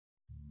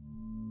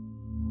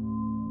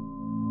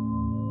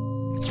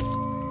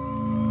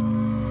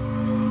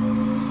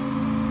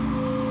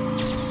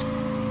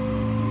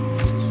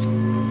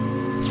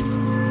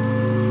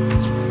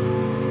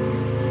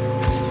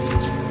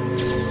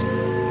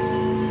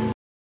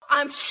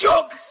I'm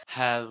shook!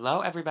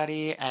 Hello,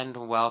 everybody,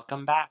 and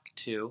welcome back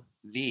to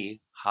the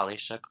Holly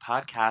Shook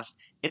podcast.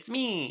 It's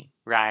me,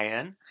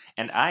 Ryan,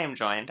 and I am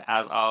joined,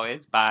 as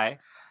always, by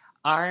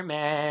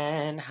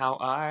Armin. How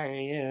are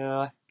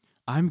you?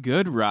 I'm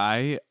good,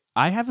 Rye.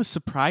 I have a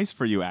surprise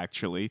for you,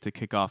 actually, to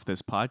kick off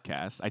this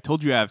podcast. I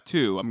told you I have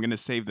two. I'm going to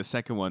save the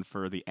second one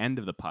for the end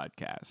of the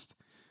podcast.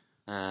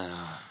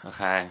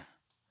 Okay.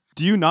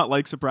 Do you not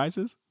like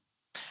surprises?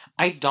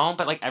 I don't,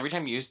 but every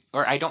time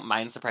I don't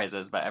mind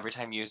surprises, but every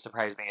time you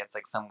surprise me, it's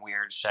some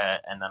weird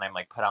shit, and then I'm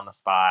put on the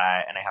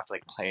spot, and I have to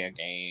play a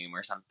game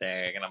or something,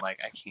 and I'm I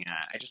can't.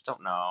 I just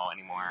don't know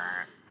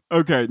anymore.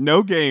 Okay,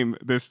 no game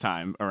this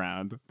time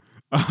around.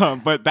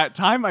 But that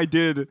time I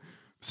did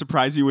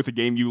surprise you with a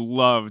game, you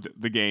loved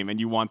the game, and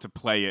you want to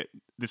play it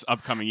this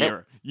upcoming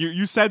year.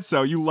 You said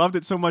so. You loved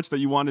it so much that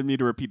you wanted me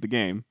to repeat the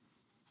game.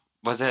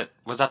 Was that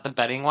the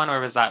betting one, or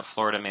was that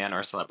Florida Man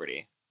or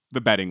Celebrity?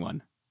 The betting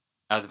one.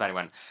 Oh, the betting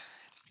one.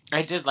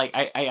 I did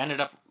I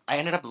ended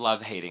up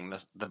love hating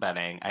the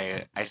betting.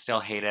 I still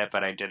hate it,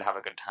 but I did have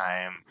a good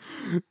time.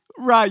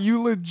 Right,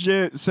 you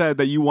legit said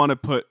that you want to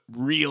put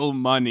real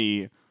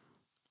money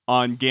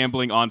on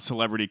gambling on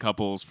celebrity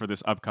couples for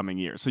this upcoming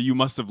year. So you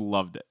must have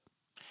loved it.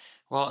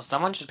 Well,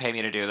 someone should pay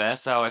me to do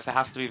this, so if it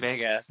has to be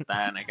Vegas,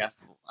 then I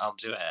guess I'll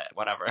do it.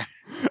 Whatever.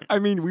 I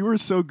mean, we were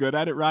so good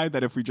at it, right,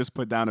 that if we just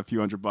put down a few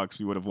 $100,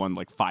 we would have won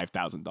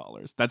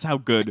 $5,000. That's how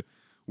good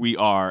we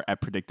are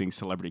at predicting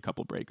celebrity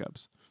couple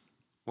breakups.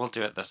 We'll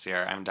do it this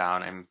year. I'm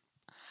down.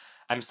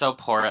 I'm so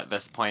poor at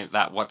this point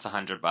that what's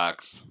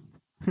 $100?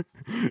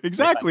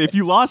 Exactly. If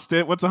you lost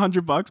it, what's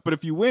 $100? But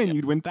if you win,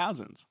 you'd win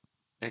thousands.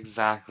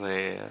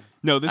 Exactly.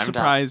 No, this I'm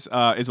surprise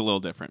is a little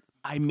different.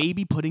 I may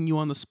be putting you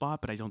on the spot,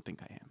 but I don't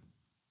think I am.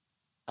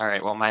 All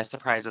right. Well, my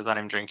surprise is that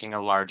I'm drinking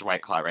a large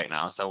White Claw right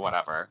now, so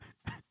whatever.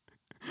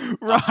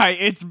 Right.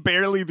 It's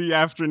barely the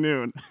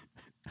afternoon.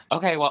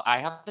 Okay, well, I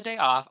have the day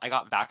off. I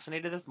got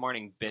vaccinated this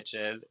morning,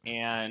 bitches,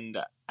 and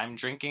I'm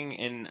drinking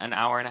in an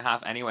hour and a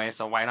half anyway,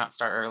 so why not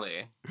start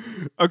early?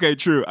 Okay,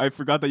 true. I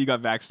forgot that you got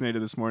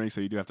vaccinated this morning,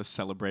 so you do have to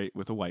celebrate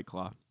with a White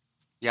Claw.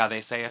 Yeah,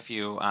 they say if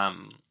you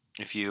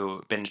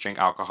binge drink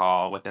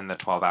alcohol within the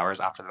 12 hours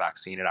after the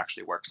vaccine, it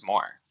actually works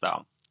more.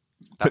 So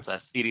that's a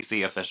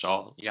CDC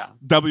official,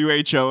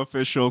 WHO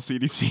official,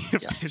 CDC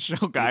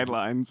official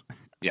guidelines.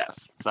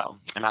 Yes. So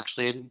I'm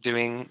actually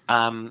doing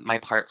my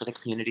part for the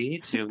community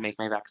to make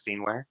my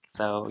vaccine work.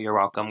 So you're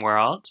welcome,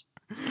 world.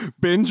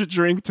 Binge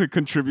drink to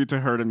contribute to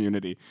herd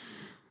immunity.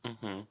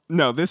 Mm-hmm.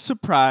 No, this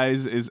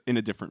surprise is in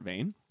a different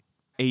vein.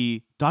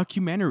 A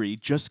documentary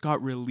just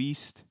got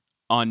released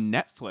on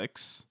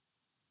Netflix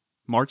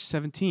March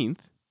 17th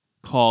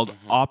called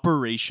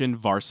Operation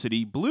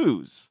Varsity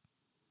Blues.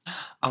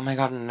 Oh my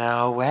God,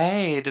 no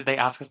way. Did they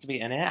ask us to be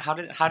in it? How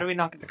do we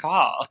not get the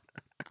call?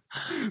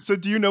 So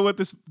do you know what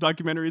this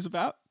documentary is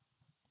about?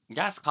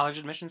 Yes, college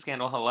admission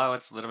scandal. Hello,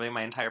 it's literally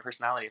my entire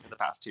personality for the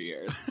past 2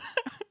 years.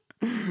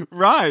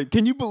 Right.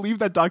 Can you believe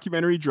that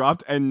documentary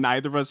dropped and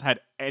neither of us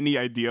had any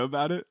idea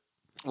about it?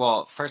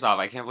 Well, first off,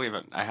 I can't believe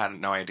it. I had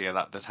no idea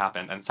that this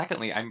happened. And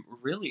secondly, I'm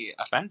really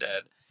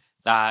offended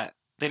that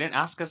they didn't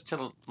ask us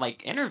to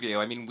interview.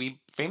 I mean,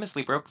 we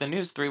famously broke the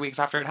news 3 weeks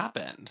after it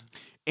happened.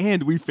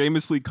 And we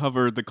famously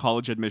covered the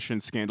college admission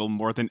scandal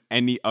more than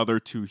any other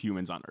two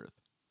humans on Earth.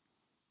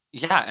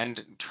 Yeah,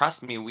 and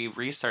trust me, we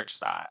researched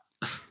that.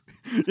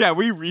 Yeah,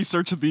 we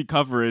researched the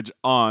coverage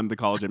on the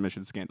college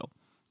admission scandal.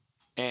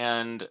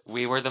 And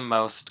we were the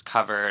most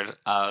covered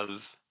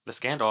of the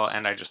scandal,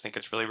 and I just think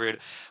it's really rude.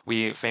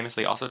 We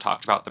famously also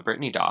talked about the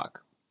Britney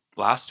doc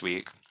last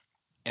week,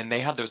 and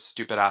they had those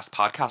stupid-ass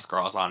podcast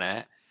girls on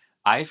it.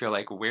 I feel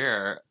like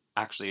we're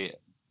actually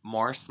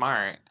more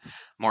smart.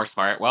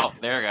 Well,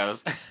 there it goes.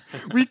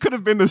 We could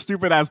have been the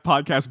stupid-ass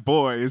podcast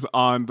boys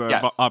on the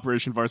Yes.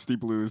 Operation Varsity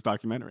Blues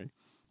documentary.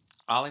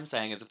 All I'm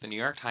saying is if the New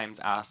York Times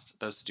asked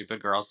those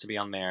stupid girls to be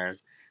on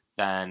theirs,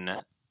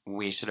 then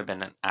we should have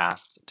been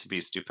asked to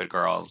be stupid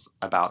girls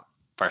about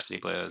Varsity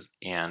Blues.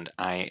 And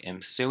I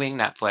am suing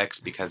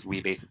Netflix because we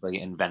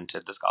basically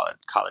invented this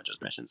college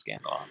admission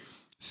scandal.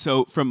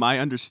 So from my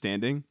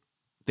understanding,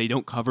 they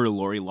don't cover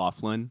Lori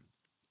Loughlin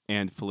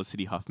and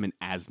Felicity Huffman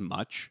as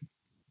much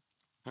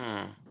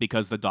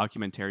because the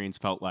documentarians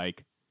felt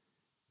like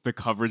the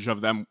coverage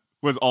of them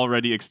was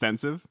already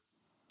extensive.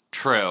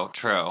 True.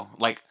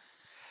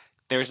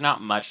 There's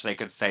not much they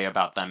could say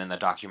about them in the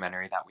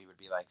documentary that we would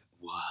be like,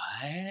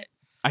 what?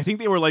 I think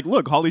they were like,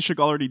 look, Holly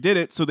Shook already did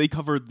it, so they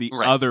covered the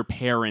other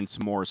parents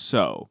more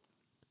so.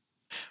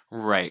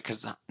 Right,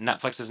 because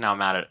Netflix is now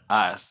mad at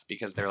us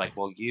because they're like,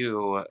 well,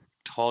 you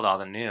told all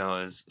the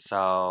news,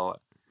 so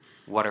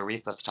what are we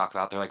supposed to talk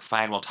about? They're like,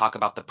 fine, we'll talk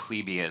about the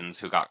plebeians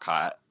who got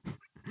caught.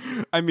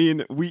 I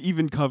mean, we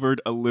even covered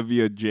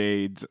Olivia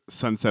Jade's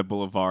Sunset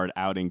Boulevard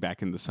outing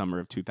back in the summer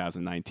of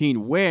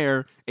 2019,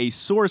 where a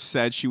source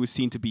said she was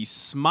seen to be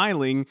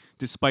smiling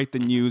despite the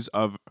news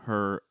of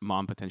her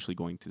mom potentially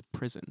going to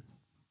prison.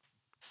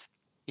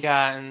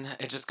 Yeah, and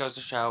it just goes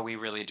to show we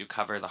really do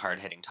cover the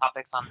hard-hitting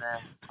topics on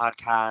this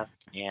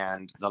podcast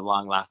and the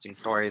long-lasting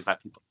stories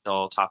that people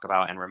still talk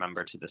about and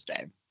remember to this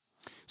day.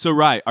 So,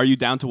 Rye, are you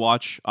down to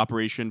watch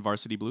Operation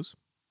Varsity Blues?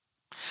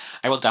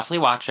 I will definitely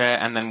watch it,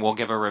 and then we'll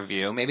give a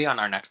review maybe on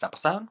our next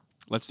episode.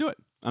 Let's do it.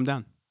 I'm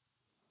down.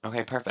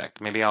 Okay,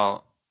 perfect. Maybe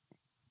I'll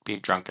be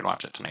drunk and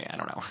watch it tonight. I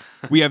don't know.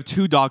 We have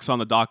 2 docs on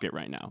the docket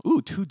right now.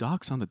 Ooh, 2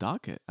 docs on the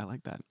docket. I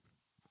like that.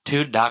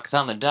 2 docs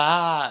on the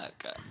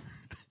dock.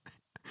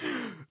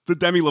 The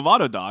Demi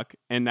Lovato doc,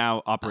 and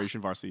now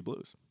Operation Varsity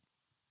Blues.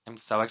 I'm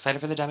so excited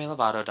for the Demi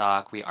Lovato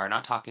doc. We are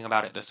not talking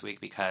about it this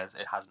week because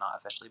it has not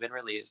officially been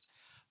released.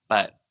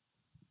 But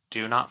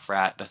do not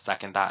fret. The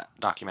second that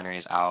documentary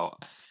is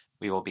out,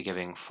 we will be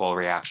giving full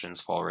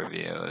reactions, full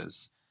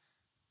reviews,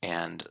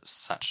 and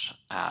such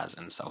as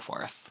and so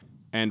forth.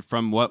 And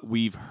from what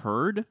we've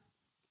heard,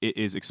 it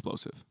is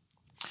explosive.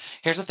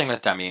 Here's the thing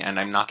with Demi, and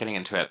I'm not getting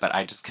into it, but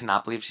I just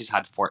cannot believe she's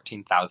had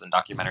 14,000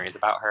 documentaries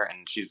about her,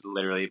 and she's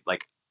literally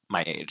like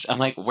my age. I'm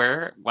like,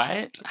 where?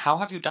 What? How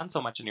have you done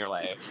so much in your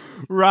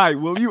life? Right.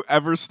 Will you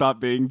ever stop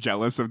being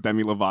jealous of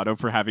Demi Lovato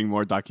for having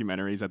more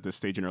documentaries at this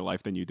stage in her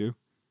life than you do?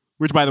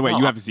 Which, by the way, No,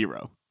 you have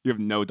 0. You have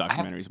no I have,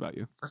 documentaries about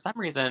you. for some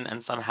reason,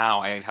 and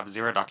somehow, I have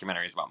 0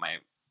 documentaries about my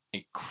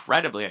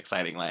incredibly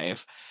exciting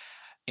life.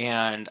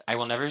 And I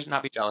will never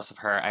not be jealous of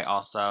her. I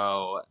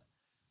also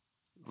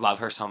love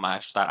her so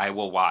much that I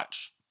will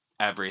watch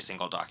every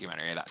single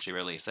documentary that she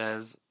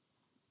releases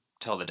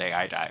till the day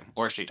I die,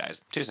 or she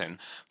dies too soon.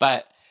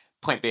 But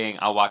point being,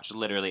 I'll watch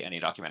literally any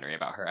documentary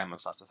about her. I'm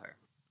obsessed with her.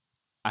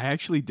 I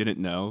actually didn't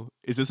know.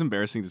 Is this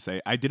embarrassing to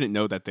say? I didn't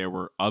know that there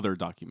were other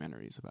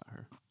documentaries about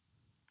her.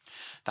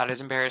 That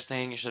is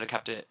embarrassing. You should have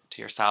kept it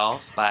to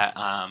yourself. But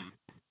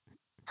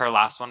her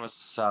last one was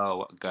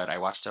so good. I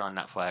watched it on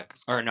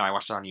Netflix, or no, I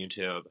watched it on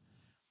YouTube.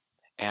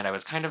 And I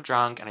was kind of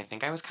drunk, and I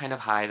think I was kind of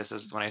high. This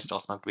is when I still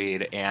smoked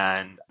weed,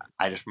 and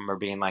I just remember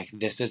being like,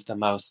 "This is the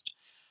most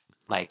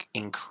like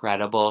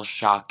incredible,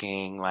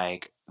 shocking,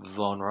 like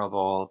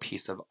vulnerable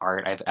piece of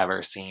art I've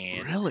ever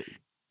seen." Really?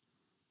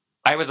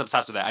 I was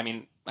obsessed with it. I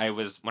mean, I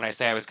was when I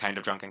say I was kind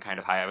of drunk and kind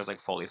of high, I was like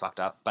fully fucked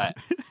up, but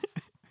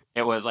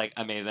it was like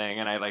amazing,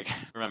 and I like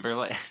remember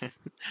like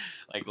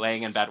like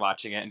laying in bed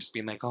watching it and just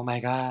being like, "Oh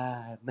my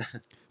god."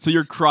 So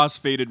your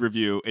cross-faded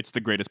review, it's the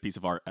greatest piece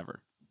of art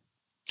ever.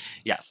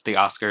 Yes, the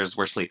Oscars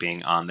were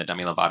sleeping on the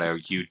Demi Lovato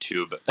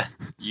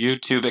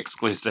YouTube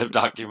exclusive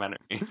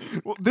documentary.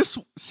 Well, this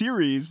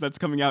series that's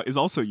coming out is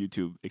also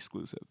YouTube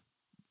exclusive.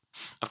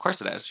 Of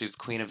course it is. She's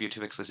queen of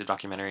YouTube exclusive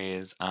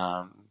documentaries.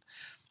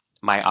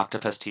 My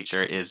octopus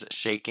teacher is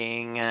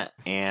shaking,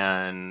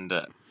 and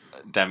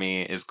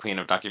Demi is queen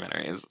of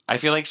documentaries. I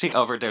feel like she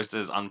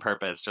overdoses on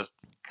purpose just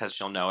because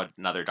she'll know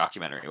another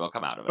documentary will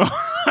come out of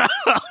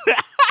it.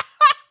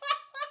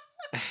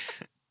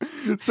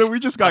 So we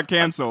just got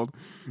canceled.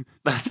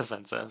 That's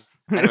offensive.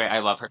 Anyway, I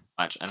love her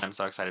so much, and I'm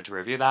so excited to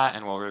review that,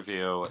 and we'll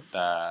review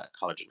the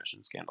college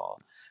admission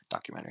scandal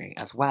documentary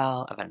as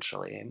well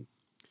eventually.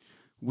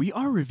 We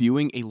are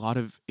reviewing a lot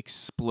of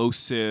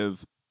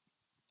explosive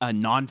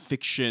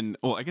nonfiction.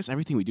 Well, I guess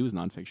everything we do is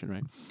nonfiction,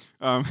 right?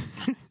 Um,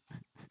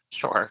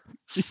 Sure.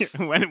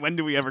 when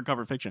do we ever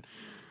cover fiction?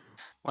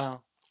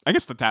 Well, I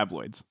guess the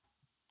tabloids.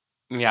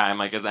 yeah, I'm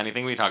like, is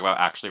anything we talk about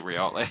actually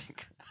real?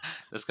 Like,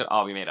 this could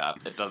all be made up.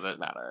 It doesn't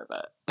matter,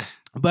 but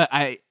But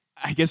I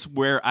guess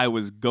where I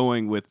was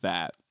going with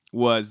that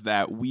was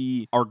that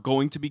we are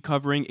going to be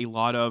covering a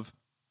lot of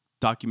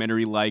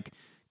documentary like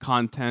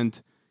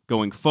content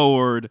going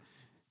forward.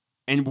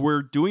 And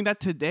we're doing that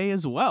today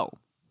as well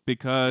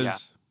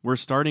because we're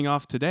starting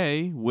off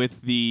today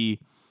with the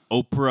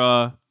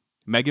Oprah,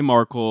 Meghan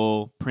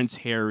Markle, Prince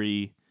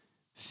Harry,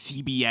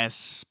 CBS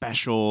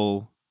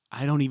special.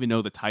 I don't even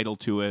know the title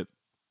to it.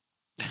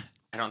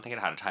 I don't think it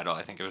had a title.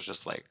 I think it was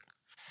just like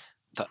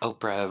the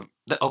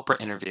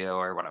Oprah interview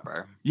or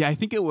whatever. Yeah, I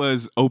think it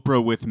was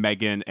Oprah with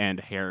Meghan and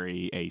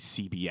Harry, a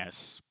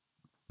CBS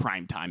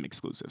primetime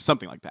exclusive,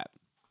 something like that.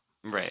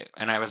 Right.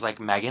 And I was like,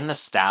 Megan the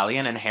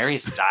Stallion and Harry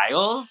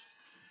Styles?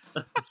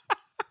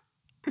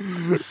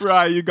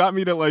 Right, you got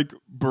me to like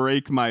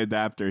break my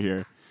adapter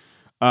here.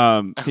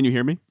 Can you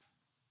hear me?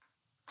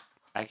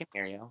 I can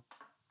hear you.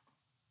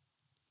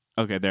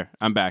 Okay, there.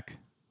 I'm back.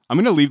 I'm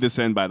gonna leave this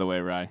in, by the way,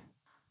 Rye,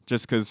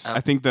 just because Oh.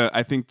 I think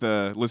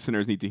the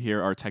listeners need to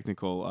hear our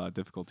technical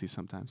difficulties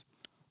sometimes.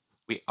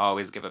 We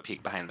always give a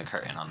peek behind the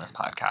curtain on this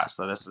podcast,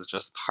 so this is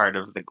just part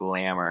of the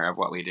glamour of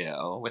what we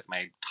do with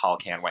my tall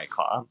can White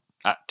Claw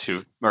at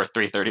 2 or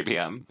 3:30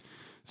 p.m.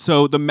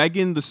 So the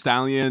Megan the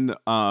Stallion,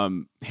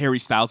 Harry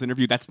Styles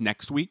interview, that's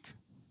next week.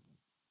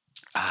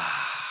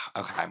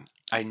 Okay.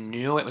 I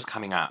knew it was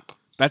coming up.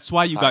 That's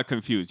why you got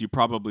confused. You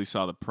probably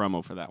saw the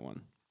promo for that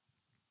one.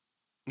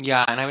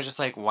 Yeah, and I was just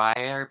like, why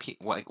are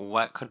people like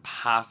what could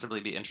possibly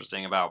be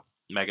interesting about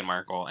Meghan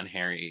Markle and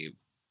Harry?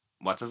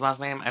 What's his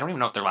last name? I don't even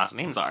know what their last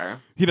names are.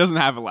 He doesn't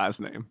have a last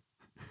name.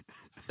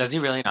 Does he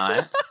really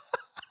not?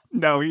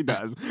 No, he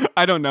does.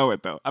 I don't know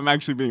it though. I'm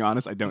actually being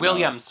honest. I don't know.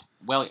 Williams.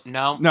 Well,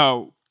 no.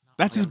 No,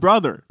 that's his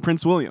brother,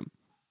 Prince William.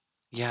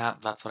 Yeah,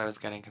 that's what I was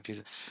getting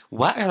confused.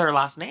 What are their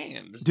last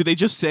names? Do they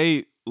just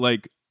say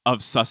like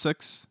of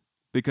Sussex?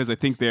 Because I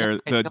think they're I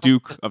the feel like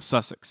Duke just- of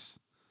Sussex.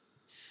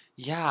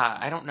 Yeah,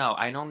 I don't know.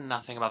 I know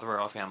nothing about the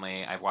royal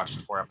family. I've watched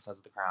 4 episodes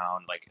of The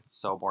Crown. Like, it's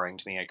so boring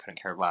to me. I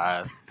couldn't care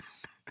less.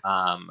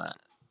 Um,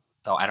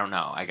 so I don't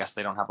know. I guess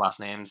they don't have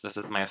last names. This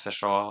is my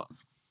official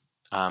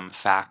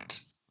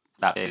fact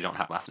that they don't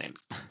have last names.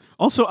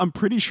 Also, I'm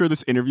pretty sure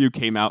this interview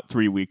came out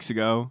 3 weeks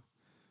ago.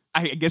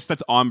 I guess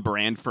that's on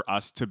brand for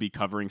us to be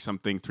covering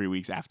something 3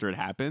 weeks after it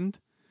happened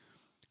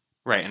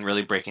Right, and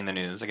really breaking the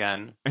news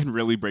again. and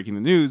really breaking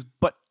the news.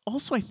 But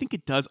also, I think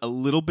it does a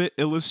little bit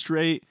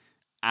illustrate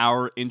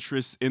our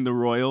interest in the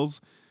Royals,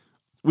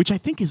 which I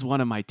think is one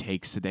of my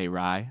takes today,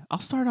 Rye. I'll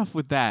start off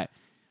with that.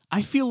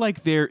 I feel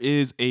like there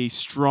is a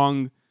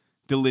strong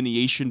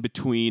delineation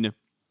between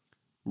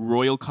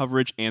royal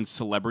coverage and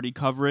celebrity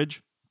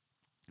coverage,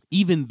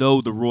 even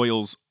though the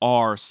Royals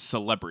are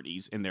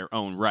celebrities in their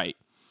own right.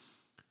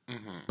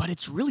 Hmm. But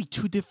it's really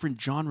two different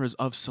genres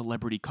of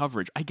celebrity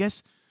coverage. I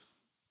guess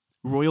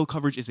royal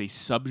coverage is a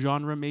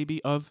subgenre,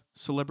 maybe, of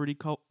celebrity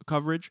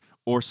coverage,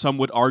 or some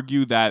would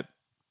argue that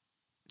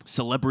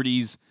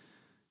celebrities,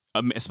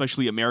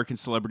 especially American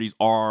celebrities,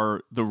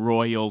 are the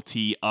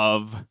royalty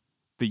of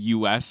the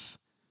U.S.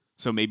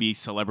 So maybe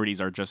celebrities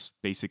are just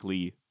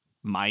basically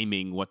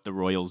miming what the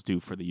royals do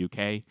for the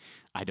UK.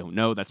 I don't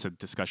know. That's a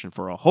discussion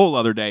for a whole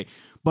other day.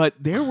 But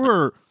there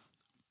were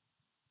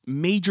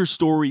major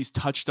stories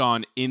touched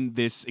on in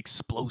this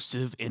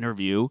explosive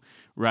interview,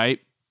 right?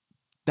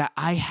 That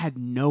I had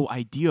no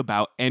idea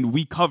about. And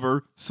we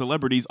cover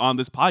celebrities on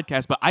this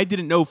podcast, but I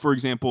didn't know, for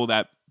example,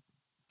 that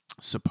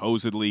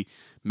supposedly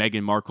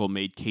Meghan Markle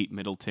made Kate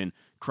Middleton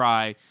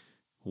cry.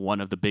 One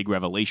of the big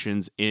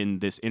revelations in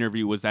this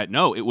interview was that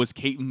no, it was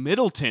Kate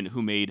Middleton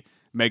who made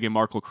Meghan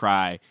Markle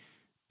cry.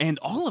 And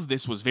all of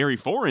this was very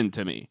foreign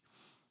to me.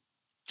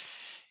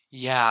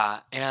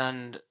 Yeah,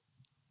 and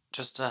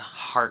just to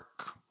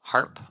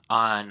harp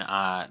on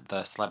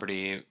the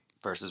celebrity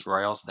versus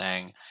royals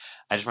thing,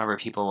 I just remember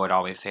people would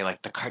always say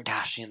like the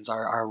Kardashians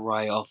are our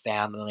royal Right.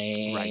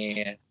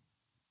 family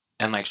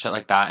and like shit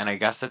like that. And I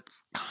guess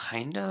it's I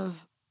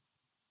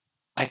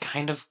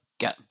kind of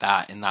get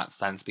that in that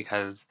sense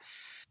because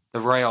the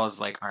royals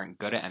like aren't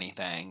good at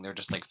anything. They're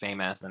just like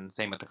famous, and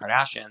same with the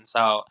Kardashians.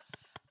 So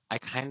I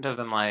kind of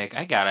am like,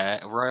 I get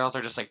it. Royals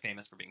are just like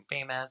famous for being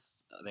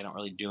famous. They don't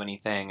really do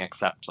anything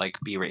except like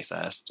be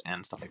racist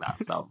and stuff like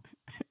that. So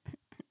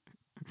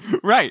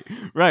Right,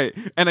 right.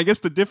 And I guess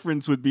the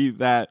difference would be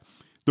that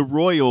the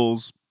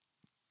royals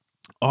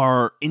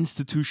are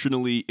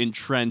institutionally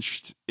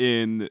entrenched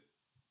in,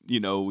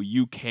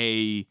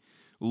 UK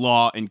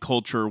law and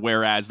culture,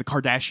 whereas the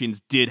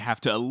Kardashians did have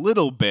to a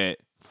little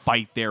bit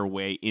fight their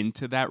way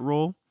into that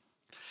role,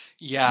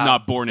 yeah,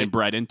 not born they and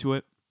bred into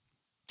it.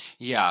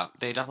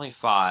 they definitely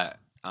fought.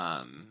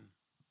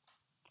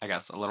 I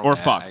guess a little Or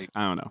bit. fucked.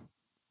 I don't know.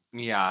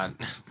 Yeah,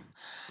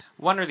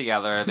 one or the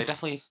other. They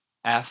definitely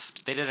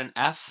effed. They did an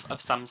F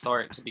of some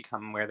sort to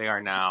become where they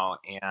are now,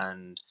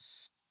 and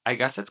I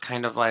guess it's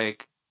kind of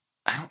like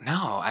I don't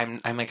know.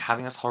 I'm like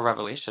having this whole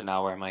revelation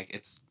now where I'm like,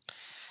 it's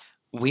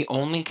we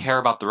only care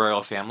about the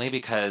royal family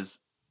because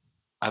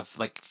of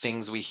like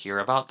things we hear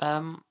about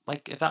them.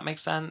 Like if that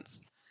makes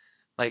sense.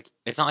 Like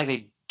it's not like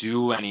they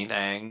do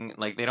anything.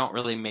 Like they don't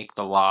really make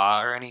the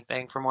law or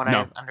anything, from what I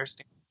No,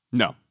 understand.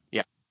 no.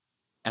 Yeah,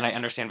 and I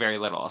understand very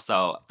little.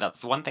 So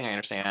that's one thing I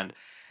understand.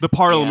 The And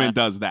parliament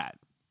does that.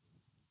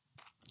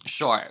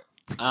 sure.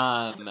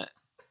 Um,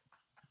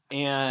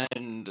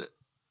 and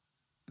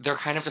they're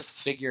kind of just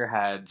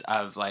figureheads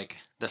of like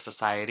the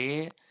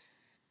society.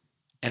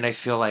 And I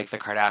feel like the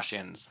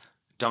Kardashians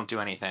don't do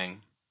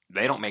anything.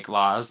 They don't make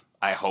laws,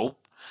 I hope.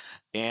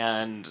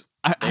 And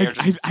I, they I, are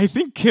just I I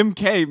think Kim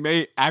K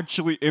may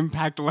actually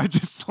impact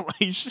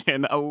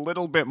legislation a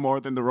little bit more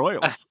than the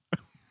Royals.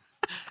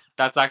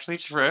 that's actually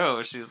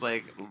true. She's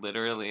like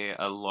literally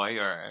a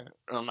lawyer.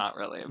 Well, not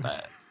really,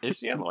 but is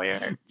she a lawyer?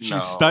 She's No.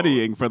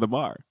 studying for the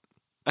bar.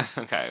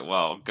 Okay,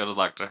 well, good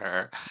luck to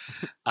her.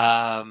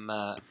 Um,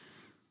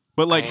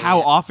 But like, how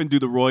I often do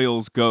the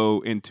Royals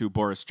go into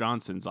Boris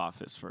Johnson's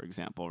office, for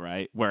example,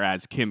 right?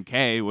 Whereas Kim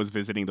K was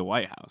visiting the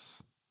White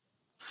House.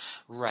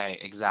 right,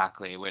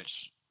 exactly,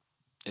 which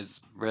is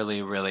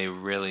really, really,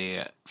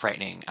 really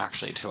frightening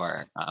actually to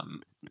our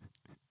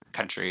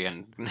country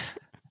and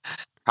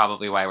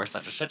probably why we're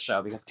such a shit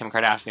show because Kim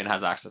Kardashian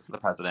has access to the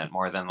president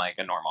more than like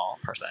a normal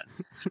person.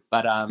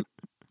 But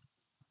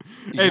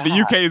Hey, the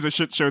yeah. UK is a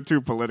shit show too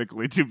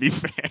politically, to be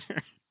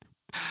fair.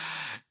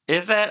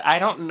 Is it? I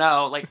don't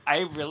know. Like I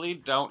really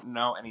don't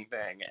know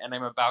anything and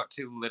I'm about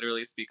to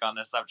literally speak on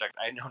this subject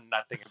I know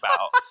nothing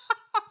about.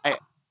 I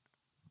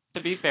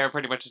to be fair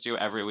pretty much do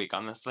every week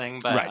on this thing,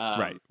 but Right,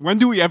 right. When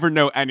do we ever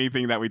know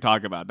anything that we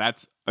talk about?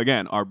 That's,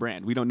 again, our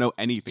brand. We don't know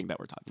anything that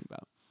we're talking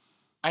about.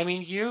 I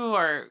mean you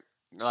are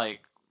like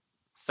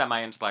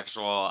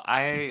semi-intellectual.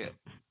 I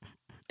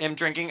am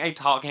drinking a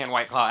tall can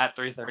White Claw at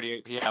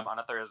 3:38 p.m. on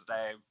a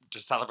Thursday to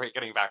celebrate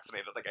getting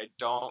vaccinated. Like I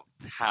don't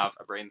have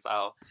a brain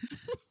cell.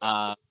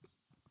 Um,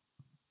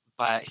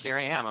 but here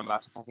I am. I'm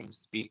about to fucking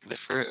speak the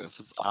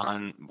truth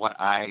on what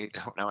I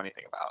don't know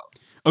anything about.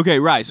 Okay,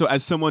 right. So,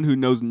 as someone who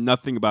knows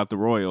nothing about the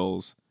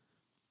Royals,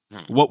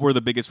 Hmm. what were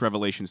the biggest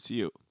revelations to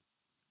you?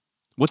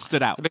 What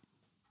stood out? The, big,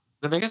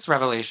 the biggest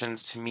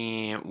revelations to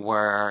me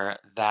were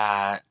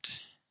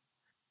that,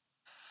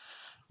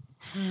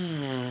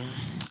 hmm,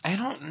 I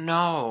don't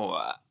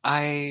know.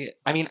 I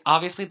mean,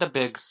 obviously the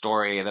big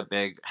story, the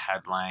big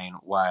headline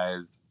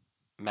was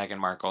Meghan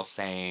Markle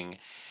saying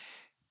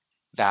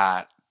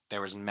that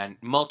there was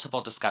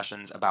multiple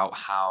discussions about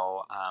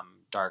how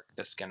dark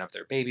the skin of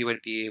their baby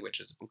would be,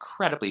 which is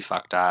incredibly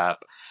fucked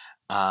up.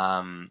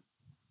 Um,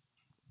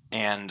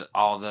 and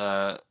all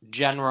the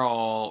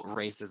general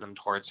racism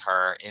towards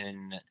her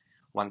in,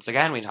 once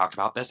again, we talked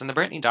about this in the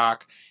Britney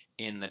doc,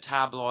 in the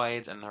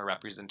tabloids and the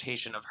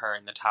representation of her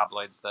in the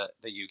tabloids, the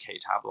UK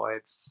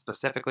tabloids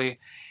specifically.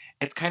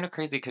 It's kind of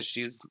crazy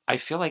because I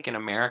feel like in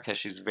America,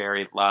 she's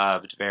very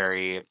loved,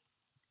 very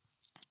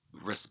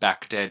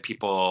respected.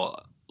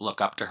 People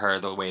look up to her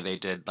the way they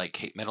did, like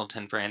Kate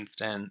Middleton, for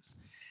instance.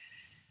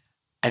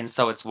 And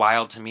so it's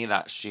wild to me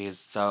that she's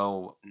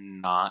so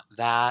not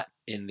that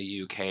in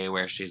the UK,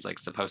 where she's like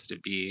supposed to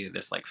be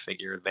this like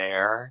figure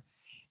there.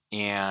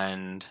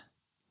 And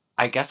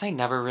I guess I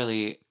never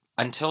really,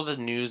 until the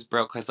news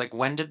broke, because like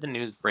when did the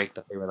news break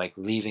that they were like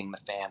leaving the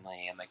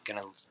family and like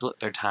gonna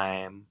split their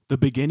time? The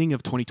beginning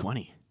of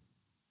 2020.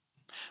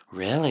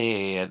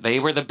 Really? They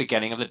were the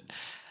beginning of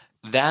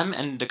them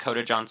and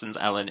Dakota Johnson's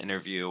Ellen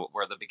interview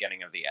were the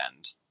beginning of the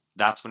end.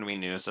 That's when we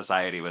knew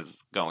society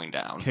was going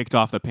down. Kicked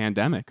off the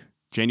pandemic.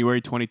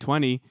 January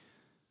 2020,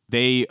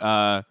 they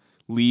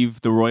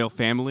leave the royal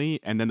family,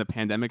 and then the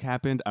pandemic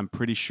happened. I'm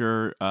pretty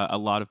sure a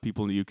lot of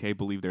people in the UK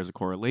believe there's a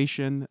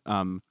correlation.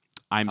 I'm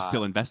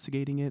still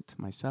investigating it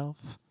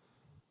myself.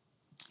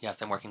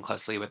 Yes, I'm working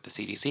closely with the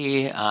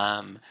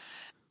CDC.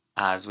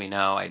 As we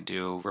know, I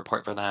do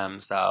report for them.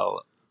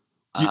 So,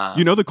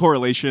 You know the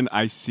correlation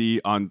I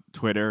see on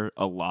Twitter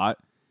a lot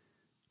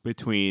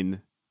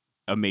between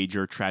a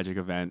major tragic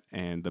event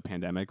and the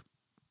pandemic,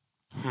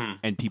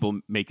 and people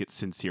make it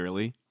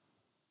sincerely.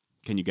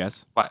 Can you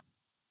guess? what?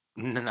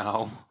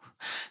 No,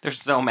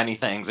 there's so many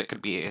things it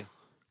could be.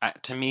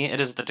 To me,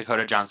 it is the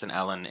Dakota Johnson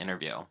Ellen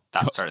interview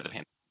that started the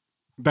pandemic.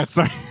 That's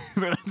not,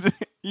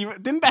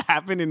 didn't that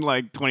happen in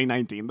like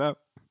 2019 though?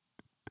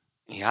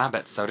 Yeah,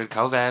 but so did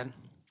COVID.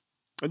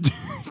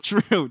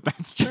 True,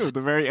 that's true.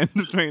 The very end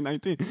of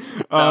 2019.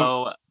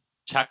 So,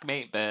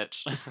 checkmate,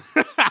 bitch.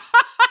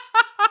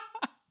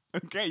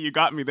 Okay, you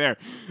got me there.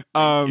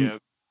 Thank you.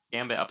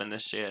 Gambit up in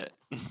this shit.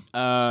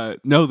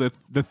 No,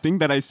 the thing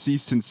that I see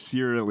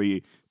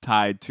sincerely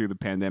tied to the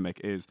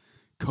pandemic is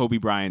Kobe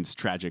Bryant's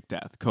tragic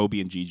death. Kobe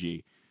and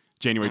Gigi,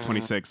 January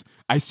 26th.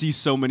 I see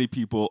so many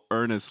people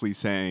earnestly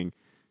saying,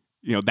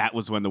 you know, that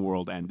was when the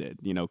world ended.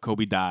 You know,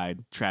 Kobe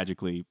died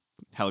tragically,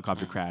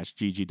 helicopter crash,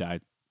 Gigi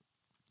died,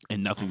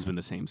 and nothing's been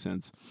the same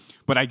since.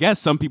 But I guess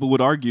some people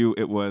would argue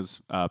it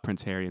was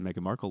Prince Harry and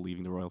Meghan Markle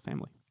leaving the royal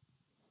family.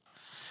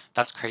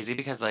 That's crazy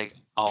because, like,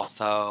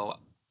 also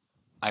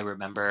I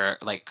remember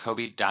like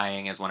Kobe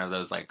dying is one of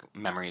those like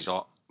memories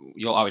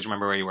you'll always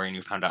remember where you were and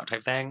you found out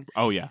type thing.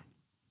 Oh yeah.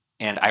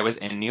 And I was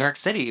in New York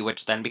City,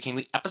 which then became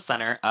the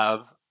epicenter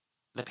of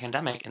the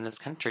pandemic in this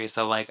country.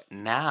 So like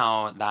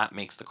now that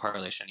makes the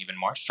correlation even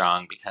more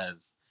strong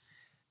because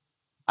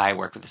I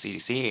work with the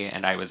CDC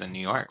and I was in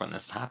New York when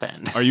this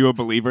happened. Are you a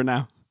believer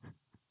now?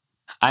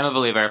 I'm a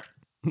believer.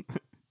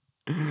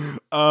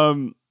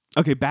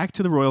 Okay, back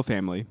to the royal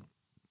family.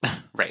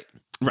 Right.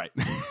 Right.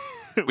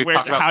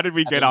 About How did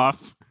we get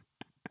off?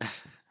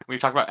 We've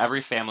talked about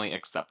every family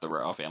except the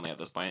royal family at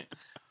this point.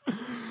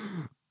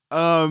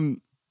 Oh,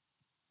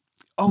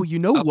 you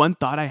know one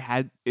thought I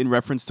had in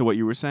reference to what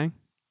you were saying?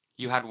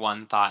 You had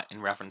one thought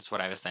in reference to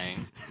what I was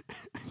saying.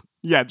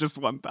 Yeah, just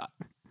one thought.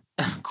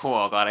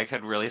 Cool. Glad I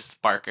could really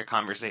spark a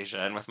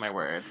conversation with my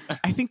words.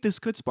 I think this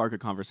could spark a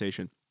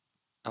conversation.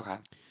 Okay.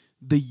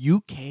 The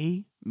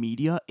UK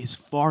media is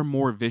far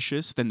more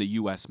vicious than the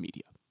US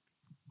media.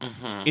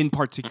 In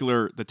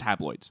particular, the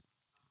tabloids.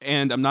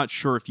 And I'm not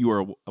sure if you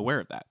are aware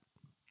of that.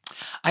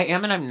 I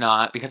am and I'm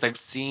not because I've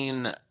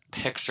seen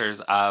pictures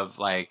of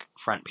like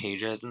front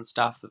pages and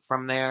stuff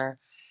from there,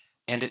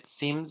 and it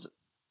seems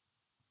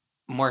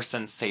more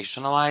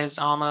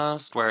sensationalized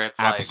almost, where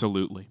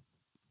Absolutely.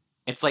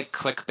 it's like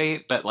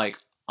clickbait, but like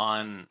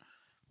on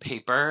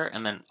paper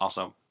and then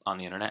also on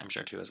the internet, I'm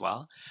sure too as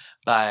well.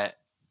 But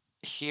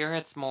here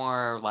it's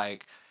more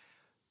like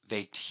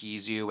they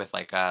tease you with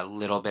like a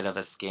little bit of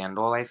a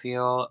scandal, I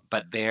feel,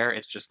 but there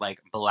it's just like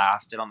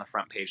blasted on the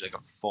front page like a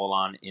full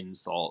on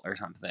insult or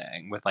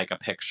something with like a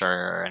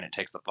picture and it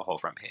takes up the whole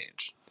front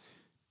page.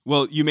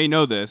 Well, you may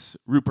know this.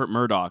 Rupert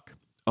Murdoch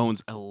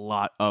owns a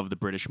lot of the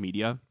British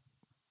media.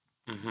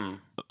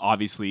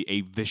 Obviously, a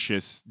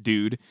vicious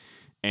dude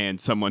and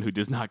someone who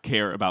does not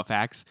care about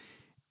facts.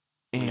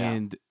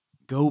 And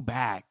go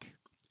back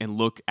and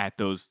look at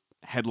those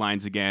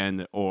headlines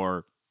again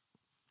or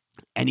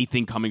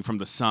anything coming from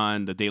The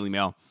Sun, the Daily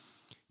Mail.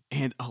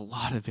 And a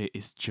lot of it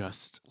is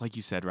just, like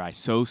you said, Rye,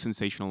 so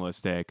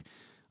sensationalistic,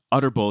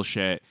 utter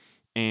bullshit,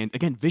 and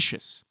again,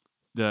 vicious.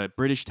 The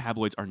British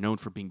tabloids are known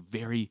for being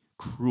very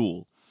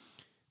cruel.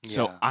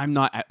 So I'm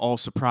not at all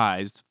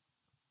surprised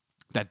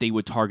that they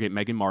would target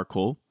Meghan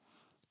Markle,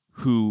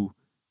 who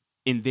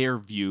in their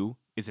view,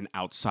 is an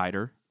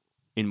outsider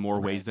in more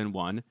ways Right. than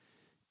one.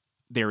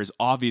 There is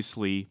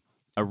obviously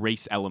a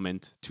race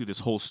element to this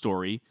whole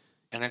story.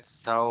 And it's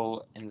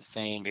so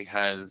insane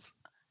because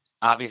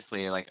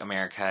obviously, like,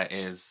 America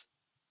is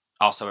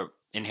also an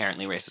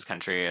inherently racist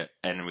country,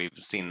 and we've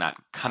seen that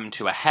come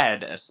to a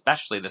head,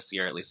 especially this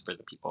year, at least for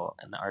the people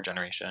in our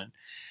generation.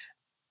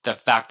 The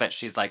fact that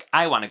she's like,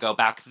 I want to go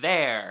back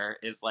there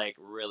is like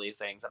really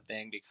saying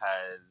something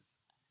because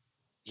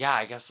yeah,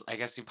 I guess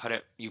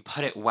you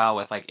put it well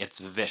with like it's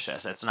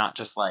vicious. It's not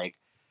just like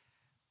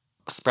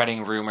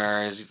spreading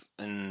rumors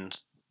and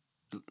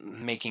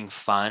making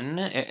fun.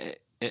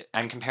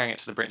 I'm comparing it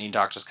to the Britney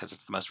doc just because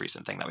it's the most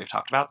recent thing that we've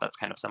talked about. That's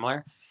kind of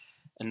similar.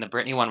 And the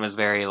Britney one was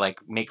very like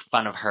make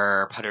fun of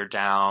her, put her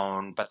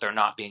down, but they're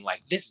not being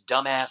like this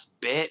dumbass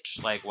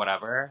bitch, like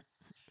whatever.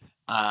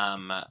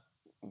 Um,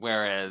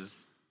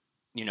 whereas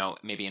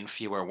maybe in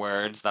fewer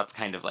words, that's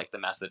kind of like the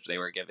message they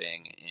were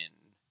giving in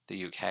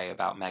the UK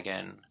about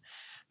Megan,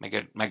 my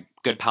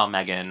good pal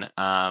Megan.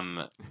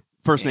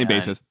 First name And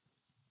basis.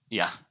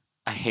 yeah,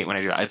 I hate when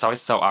I do that. It's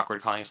always so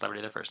awkward calling a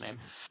celebrity their first name.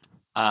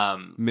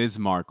 Ms.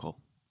 Markle.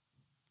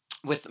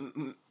 With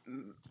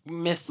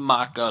Miss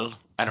Markle,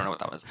 I don't know what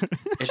that was.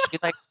 Is she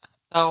like?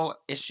 So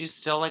is she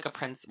still like a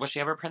prince? Was she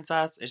ever a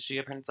princess? Is she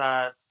a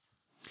princess?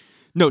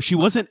 No, she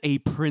wasn't a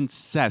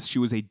princess. She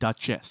was a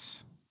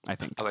duchess, I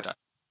think. Oh, it does.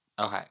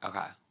 Okay,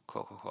 okay,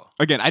 cool, cool, cool.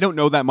 Again, I don't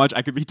know that much.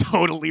 I could be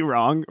totally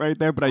wrong right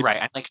there, but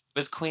Right, I'm like she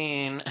was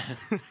queen,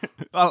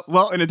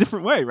 well, in a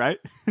different way, right?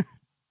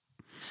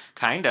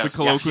 kind The of. Yeah, she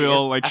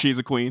colloquial, is like a she's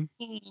a queen.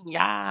 queen.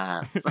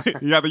 Yes.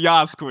 Yeah, the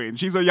Yas queen.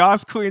 She's a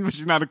Yas queen, but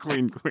she's not a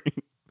queen queen.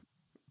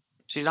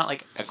 She's not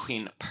like a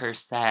queen per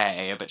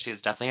se, but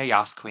she's definitely a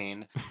Yas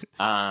queen.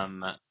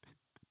 Um,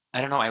 I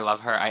don't know. I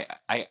love her.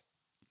 I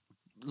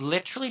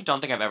literally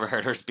don't think I've ever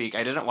heard her speak.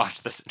 I didn't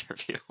watch this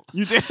interview.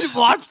 You didn't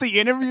watch the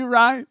interview,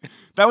 right?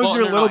 That was Well,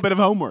 your no, little bit of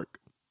homework.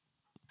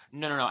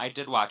 no. I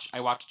did watch. I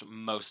watched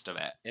most of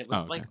it. It Oh, was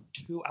okay. like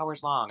 2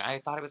 hours long. I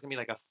thought it was gonna be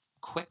like a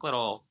quick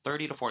little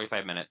 30 to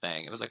 45 minute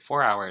thing. It was like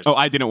 4 hours. Oh,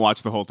 I didn't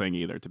watch the whole thing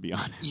either, to be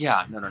honest.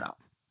 Yeah, no.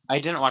 I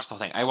didn't watch the whole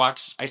thing.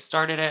 I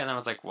started it and I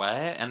was like, what?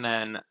 And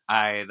then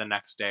the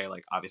next day,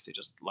 like, obviously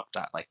just looked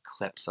at like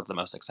clips of the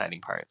most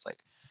exciting parts, like,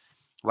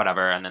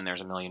 whatever. And then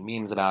there's a million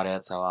memes about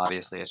it. So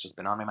obviously it's just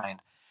been on my mind.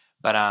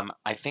 But uh,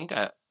 I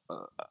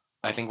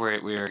think we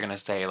were going to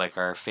say like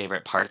our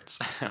favorite parts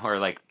or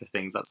like the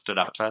things that stood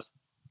out to us.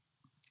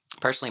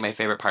 Personally, my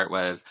favorite part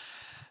was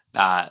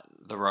that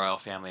the royal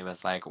family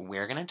was like,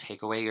 we're going to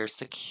take away your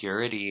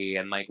security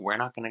and like, we're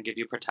not going to give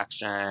you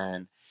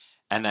protection.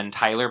 And then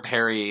Tyler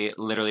Perry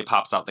literally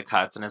pops out the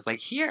cuts and is like,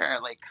 here,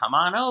 like, come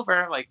on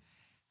over. Like,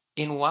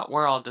 in what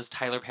world does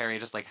Tyler Perry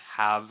just like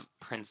have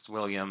Prince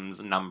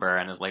William's number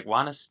and is like,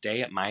 want to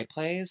stay at my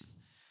place?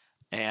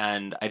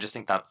 And I just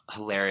think that's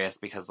hilarious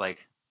because,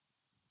 like,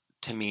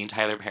 to me,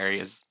 Tyler Perry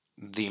is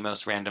the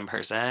most random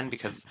person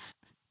because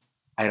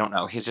I don't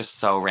know, he's just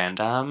so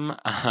random.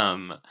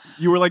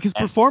 You were like, his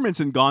And performance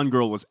in Gone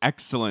Girl was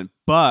excellent, it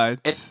but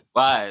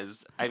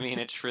was, I mean,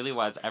 it truly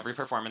was. Every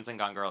performance in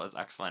Gone Girl is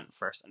excellent,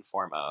 first and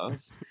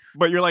foremost.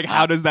 you're like, Uh,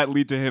 how does that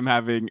lead to him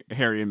having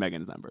Harry and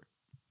Meghan's number?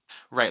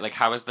 Right, like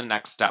how is the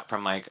next step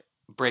from like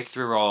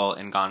breakthrough role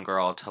in Gone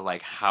Girl to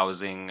like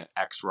housing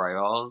ex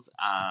royals?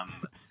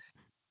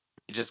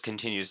 It just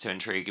continues to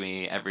intrigue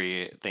me.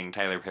 Everything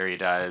Tyler Perry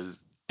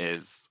does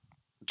is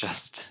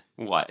just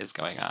what is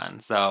going on.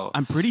 So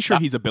I'm pretty sure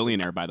that he's a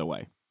billionaire, by the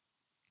way.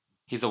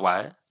 he's a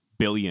what?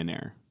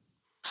 Billionaire.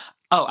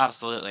 Oh,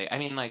 absolutely. I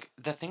mean, like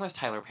the thing with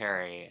Tyler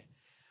Perry.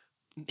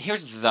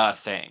 Here's the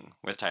thing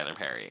with Tyler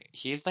Perry.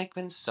 He's like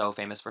been so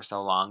famous for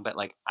so long, but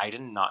like I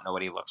did not know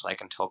what he looked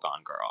like until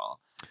Gone Girl.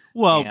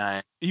 Well,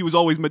 And he was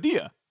always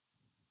Medea.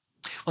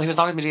 well, he was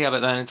always Medea, but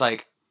then it's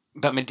like,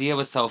 but Medea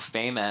was so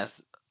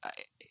famous.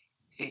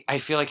 I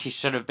feel like he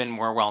should have been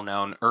more well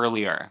known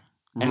earlier.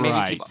 And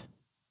maybe people, Right.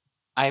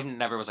 I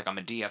never was like a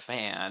Medea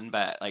fan,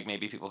 but like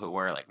maybe people who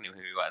were like knew who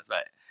he was.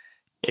 But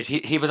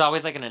he was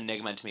always like an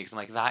enigma to me because I'm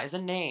like, that is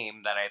a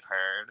name that I've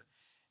heard.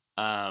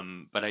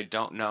 But I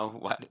don't know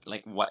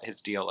what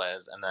his deal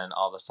is. And then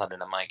all of a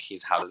sudden I'm like,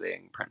 he's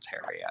housing Prince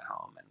Harry at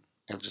home.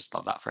 And I just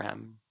love that for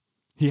him.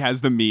 He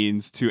has the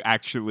means to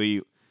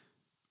actually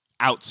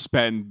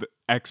outspend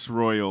ex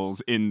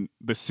royals in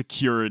the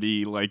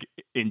security like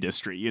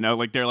industry. You know,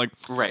 like they're like,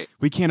 Right.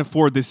 we can't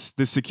afford this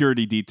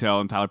security detail,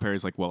 and Tyler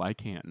Perry's like, well, I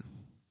can.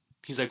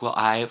 He's like, well,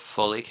 I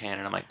fully can.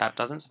 And I'm like, that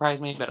doesn't surprise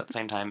me. But at the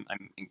same time,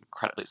 I'm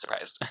incredibly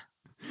surprised.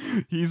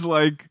 He's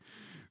like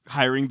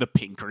hiring the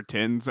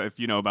Pinkertons. If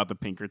you know about the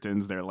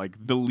Pinkertons, they're like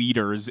the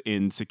leaders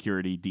in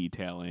security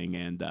detailing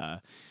and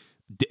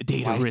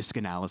data Why? risk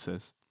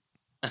analysis.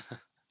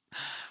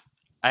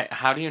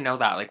 How do you know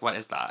that? Like, what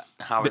is that?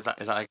 How Th- is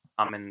that? Is that like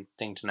a common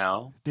thing to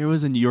know? There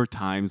was a New York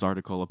Times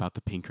article about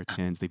the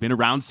Pinkertons. They've been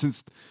around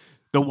since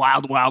the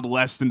Wild Wild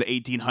West in the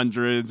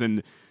 1800s,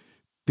 and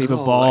They've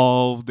Ooh,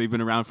 evolved. They've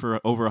been around for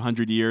over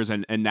 100 years,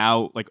 and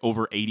now like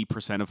over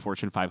 80% of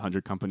Fortune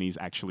 500 companies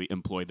actually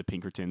employ the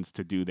Pinkertons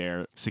to do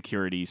their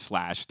security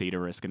slash data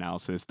risk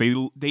analysis.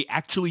 They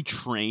actually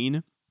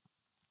train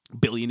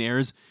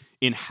billionaires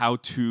in how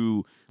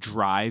to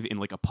drive in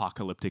like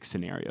apocalyptic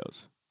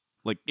scenarios,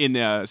 like in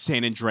a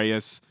San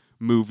Andreas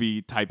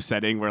movie type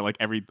setting where like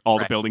all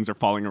the right. buildings are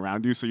falling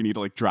around you, so you need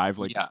to like drive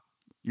like Yeah.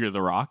 you're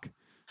the Rock.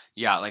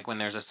 Yeah, like when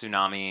there's a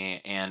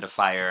tsunami and a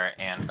fire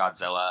and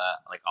Godzilla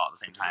like all at the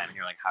same time, and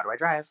you're like, how do I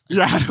drive?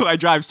 Yeah, how do I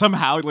drive?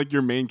 Somehow, like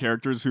your main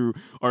characters who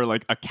are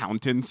like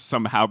accountants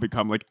somehow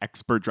become like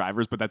expert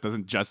drivers, but that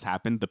doesn't just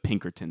happen. The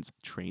Pinkertons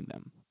train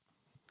them.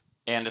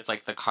 And it's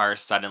like the car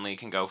suddenly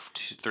can go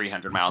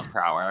 300 miles per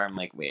hour. I'm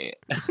like, wait,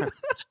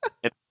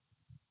 it's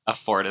a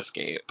Ford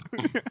Escape.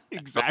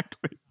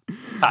 Exactly.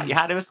 Thought you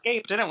had to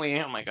escape, didn't we?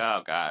 I'm like,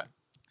 oh god.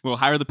 Well,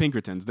 hire the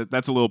Pinkertons.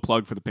 That's a little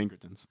plug for the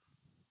Pinkertons.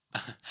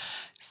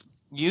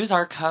 Use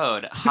our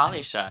code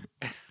HollyShuck.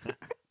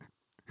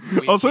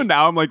 We Also, take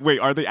now I'm like, wait,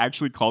 are they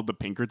actually called the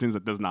Pinkertons?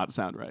 That does not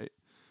sound right.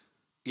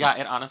 Yeah,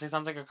 it honestly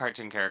sounds like a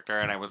cartoon character,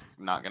 and I was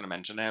not gonna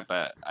mention it,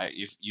 but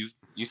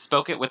you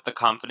spoke it with the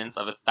confidence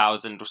of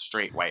 1,000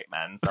 straight white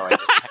men, so I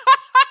just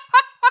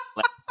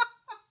like,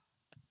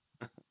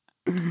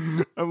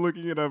 I'm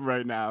looking it up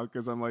right now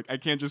because I'm like, I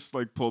can't just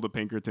like pull the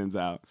Pinkertons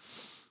out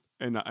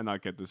and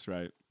not get this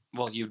right.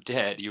 well, you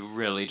did. You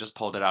really just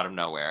pulled it out of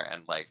nowhere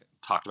and like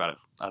talked about it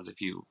as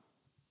if you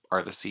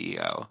are the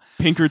CEO.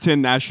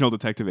 Pinkerton National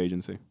Detective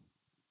Agency.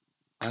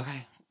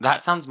 Okay,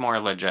 that sounds more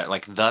legit.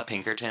 Like the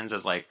Pinkertons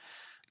is like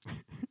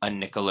a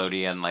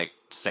Nickelodeon like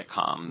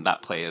sitcom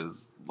that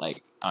plays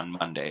like on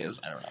Mondays.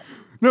 I don't know.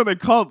 No, they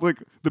called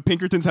like the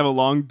Pinkertons have a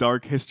long,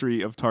 dark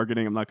history of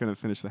targeting. I'm not going to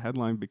finish the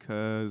headline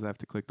because I have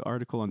to click the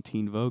article on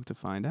Teen Vogue to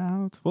find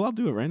out. Well, I'll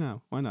do it right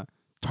now. Why not?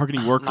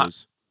 Targeting I'm not.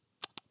 workers.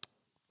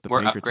 The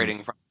We're upgrading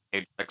Pinkertons. from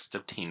Page Six to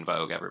Teen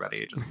Vogue.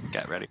 Everybody, just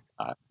get ready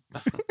for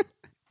that.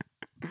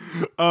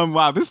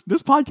 Wow, this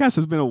podcast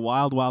has been a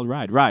wild, wild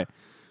ride. Right.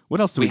 What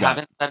else do we We got?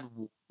 haven't said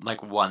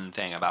like one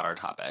thing about our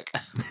topic.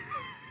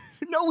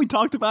 No, we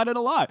talked about it a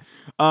lot.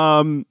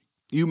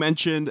 You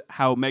mentioned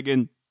how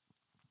Meghan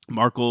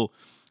Markle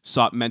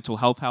sought mental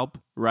health help,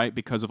 right,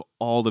 because of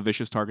all the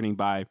vicious targeting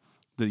by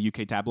the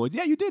UK tabloids.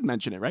 Yeah, you did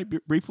mention it, right,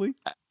 briefly.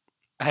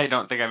 I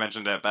don't think I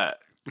mentioned it, but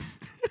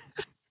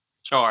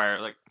sure.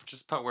 Like,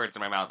 just put words in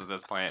my mouth at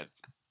this point.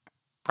 It's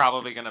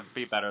probably gonna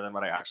be better than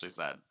what I actually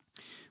said.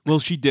 Well,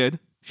 she did.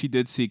 She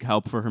did seek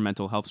help for her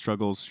mental health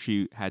struggles.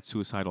 She had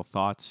suicidal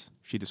thoughts,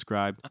 she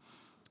described,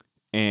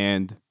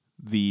 and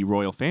the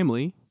royal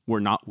family were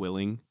not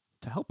willing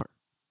to help her.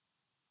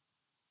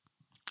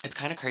 It's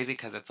kind of crazy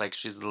because it's like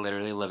she's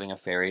literally living a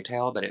fairy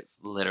tale, but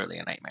it's literally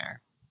a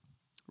nightmare.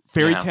 You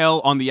Fairy know?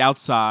 tale on the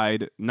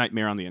outside,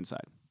 nightmare on the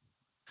inside.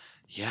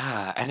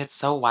 Yeah, and it's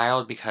so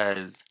wild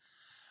because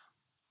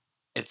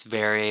it's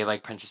very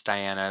like Princess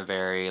Diana,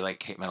 very like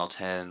Kate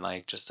Middleton,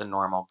 like just a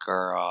normal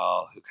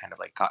girl who kind of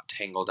like got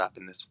tangled up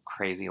in this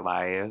crazy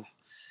life.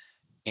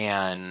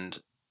 And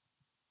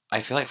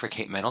I feel like for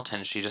Kate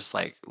Middleton, she just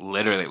like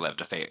literally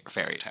lived a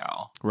fairy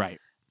tale Right.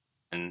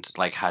 and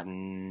like had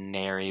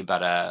nary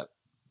but a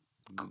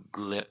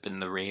glip in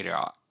the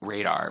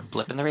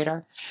blip in the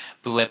radar,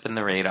 blip in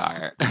the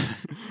radar,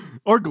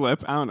 Or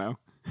glip, I don't know.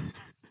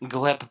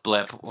 glip,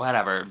 blip,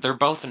 whatever. They're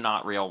both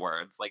not real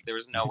words. Like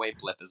there's no way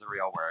blip is a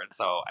real word,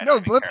 so I don't No,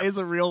 even blip care. is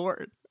a real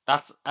word.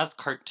 That's as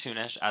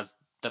cartoonish as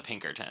the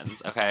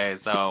Pinkertons. Okay,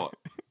 so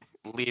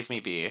leave me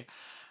be.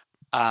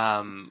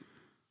 Um,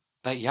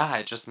 but yeah,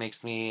 it just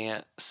makes me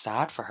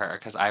sad for her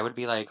because I would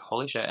be like,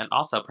 holy shit. And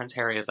also, Prince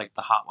Harry is like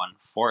the hot one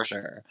for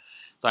sure.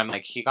 So I'm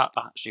like, she got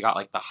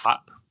like the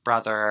hot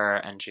brother,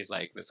 and she's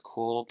like this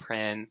cool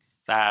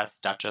princess,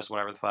 duchess,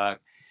 whatever the fuck.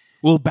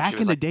 Well, And she back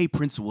was in the like, day,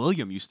 Prince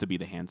William used to be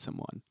the handsome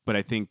one, but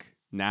I think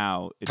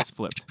now it's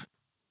flipped.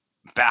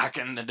 back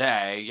in the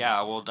day,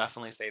 yeah, we'll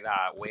definitely say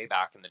that. Way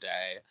back in the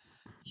day,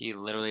 he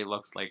literally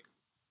looks like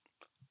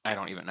I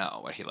don't even know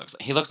what he looks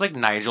like. He looks like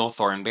Nigel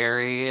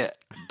Thornberry,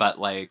 but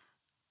like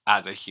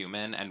as a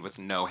human and with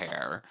no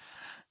hair.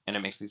 And it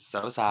makes me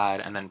so sad.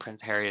 And then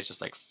Prince Harry is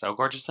just like so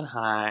gorgeous and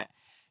hot.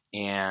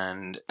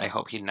 And I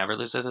hope he never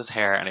loses his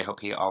hair and I hope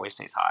he always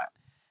stays hot.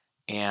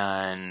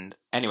 And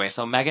anyway,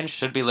 so Megan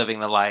should be living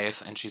the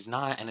life and she's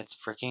not. And it's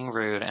freaking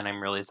rude. And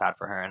I'm really sad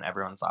for her and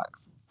everyone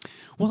sucks.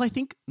 Well, I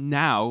think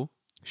now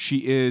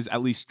she is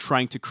at least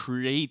trying to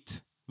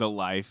create the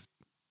life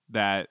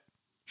that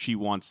she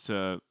wants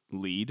to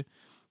lead.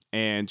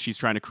 And she's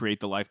trying to create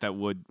the life that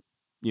would,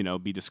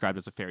 be described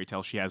as a fairy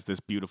tale. She has this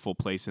beautiful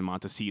place in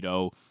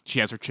Montecito. She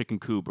has her chicken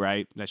coop,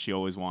 right? That she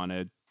always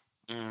wanted.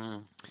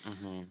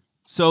 Mm-hmm.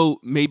 So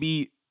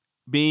maybe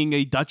being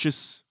a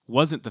duchess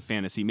wasn't the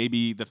fantasy.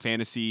 Maybe the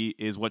fantasy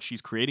is what she's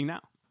creating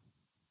now.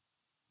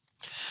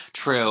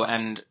 True.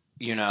 And,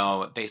 you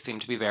know, they seem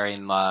to be very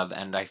in love.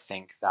 And I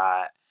think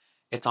that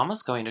it's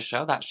almost going to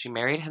show that she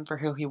married him for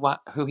who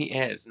he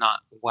is,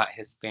 not what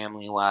his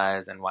family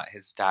was and what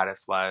his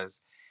status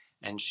was.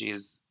 And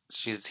she's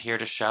here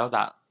to show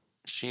that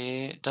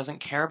she doesn't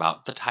care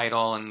about the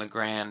title and the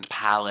grand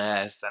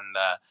palace and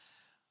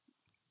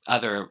the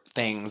other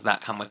things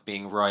that come with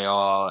being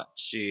royal.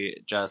 She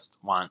just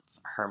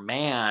wants her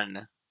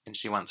man, and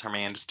she wants her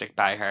man to stick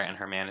by her, and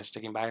her man is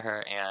sticking by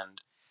her,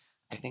 and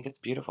I think it's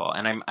beautiful.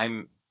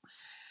 And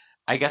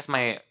I guess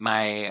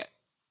my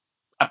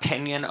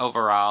opinion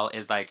overall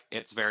is like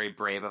it's very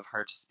brave of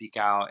her to speak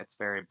out. It's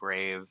very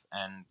brave,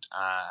 and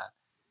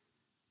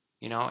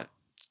you know,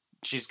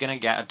 she's gonna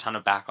get a ton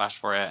of backlash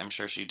for it. I'm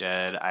sure she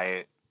did.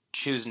 I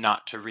choose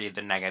not to read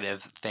the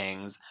negative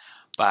things,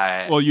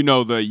 but Well, you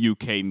know, the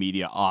UK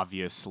media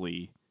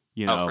obviously,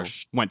 oh, for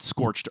went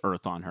scorched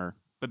earth on her,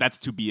 but that's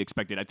to be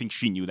expected. I think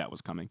she knew that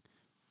was coming.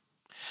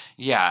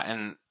 yeah,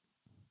 and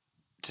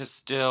to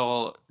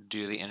still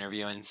do the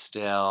interview and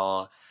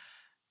still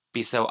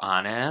be so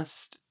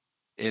honest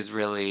is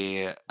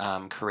really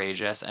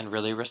courageous and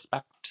really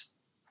respectable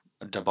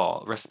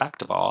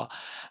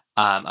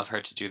of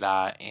her to do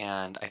that.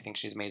 And I think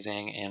she's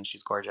amazing and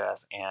she's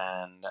gorgeous.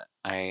 And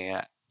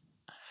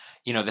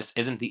this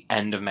isn't the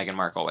end of Meghan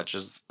Markle, which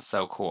is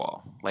so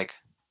cool. Like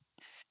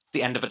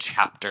the end of a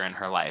chapter in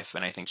her life,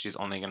 and I think she's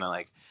only gonna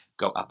like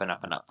go up and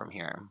up and up from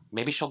here.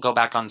 Maybe she'll go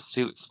back on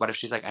Suits. What if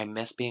she's like, I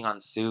miss being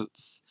on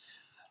Suits?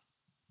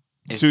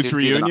 Is Suits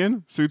Suits even on?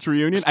 reunion? Suits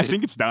reunion? I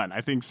think it's done.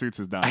 I think Suits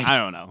is done. I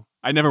don't know.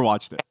 I never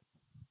watched it.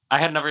 I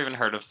had never even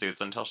heard of Suits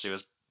until she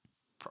was,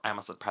 I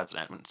almost said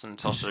president,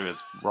 until she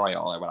was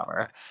royal or whatever.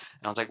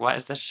 And I was like, what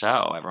is this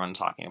show everyone's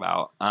talking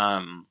about?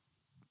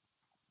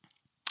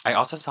 I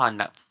also saw a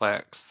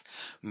Netflix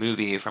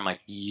movie from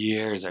like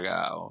years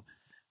ago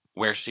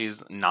where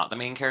she's not the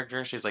main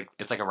character. She's like,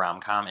 it's like a rom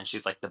com and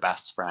she's like the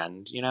best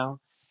friend, you know?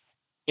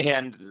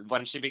 And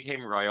when she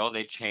became royal,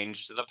 they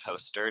changed the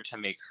poster to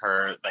make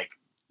her like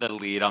the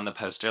lead on the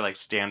poster, like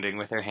standing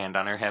with her hand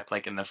on her hip,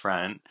 like in the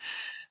front.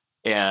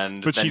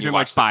 And But then she's you in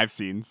like watch the 5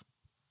 scenes.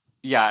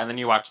 Yeah, and then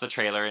you watch the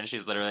trailer and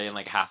she's literally in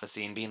like half a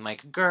scene being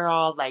like,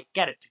 "Girl, like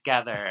get it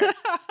together."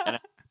 And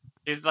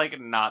she's like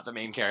not the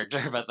main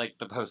character, but like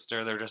the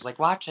poster, they're just like,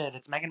 "Watch it,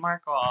 it's Meghan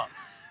Markle."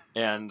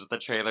 And the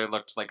trailer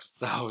looked like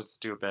so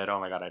stupid.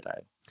 Oh my god, I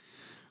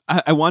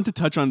died. I want to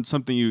touch on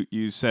something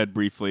you said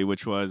briefly,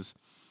 which was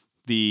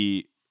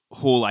the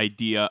whole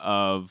idea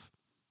of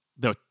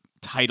the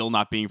title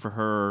not being for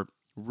her,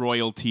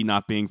 royalty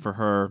not being for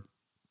her.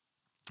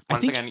 I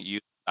Once think again,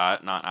 you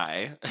not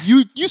I.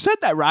 you said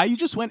that, right? You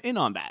just went in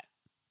on that.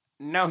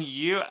 No,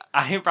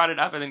 I brought it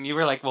up and then you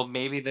were like, "Well,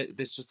 maybe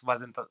this just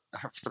wasn't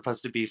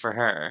supposed to be for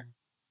her."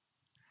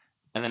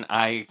 And then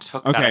I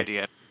took that Okay,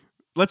 idea.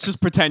 let's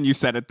just pretend you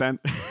said it then.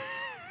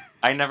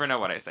 I never know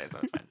what I say, so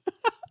it's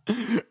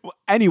fine. Well,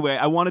 anyway,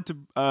 I wanted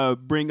to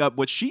bring up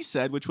what she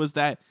said, which was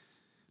that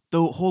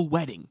the whole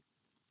wedding,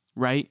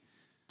 right?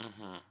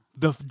 Hmm.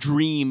 The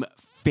dream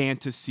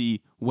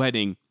fantasy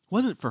wedding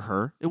wasn't for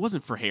her. It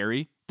wasn't for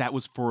Harry. That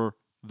was for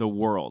the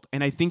world.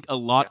 And I think a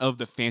lot Yeah. of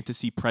the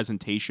fantasy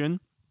presentation,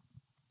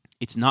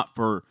 it's not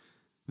for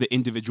the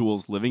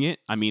individuals living it.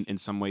 I mean, in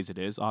some ways it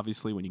is,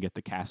 obviously, when you get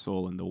the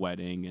castle and the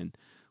wedding and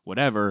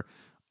whatever.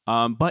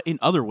 But in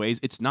other ways,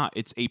 it's not.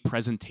 It's a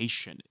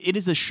presentation. It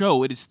is a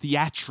show. It is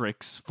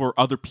theatrics for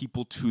other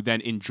people to then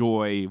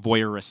enjoy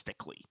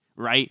voyeuristically,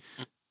 right?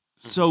 Hmm.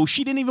 So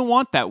she didn't even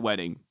want that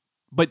wedding,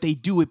 but they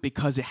do it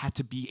because it had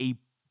to be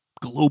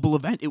a global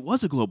event. It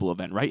was a global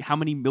event, right? How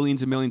many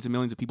millions and millions and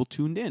millions of people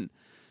tuned in?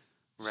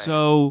 Right.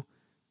 So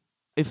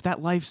if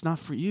that life's not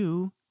for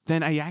you,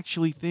 then I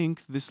actually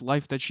think this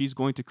life that she's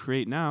going to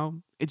create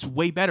now, it's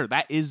way better.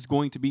 That is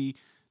going to be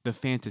the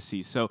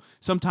fantasy. So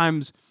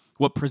sometimes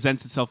what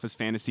presents itself as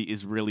fantasy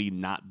is really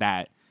not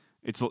that.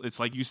 It's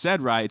like you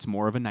said, right? It's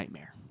more of a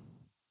nightmare.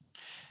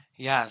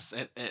 Yes,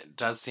 it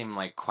does seem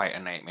like quite a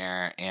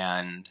nightmare,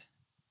 and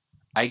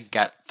I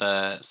get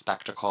the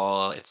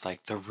spectacle. It's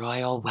like the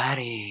royal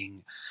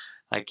wedding.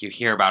 Like you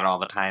hear about it all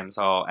the time,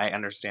 so I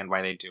understand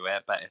why they do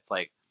it, but it's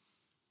like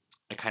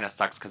it kind of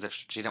sucks because if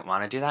she didn't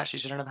want to do that, she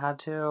shouldn't have had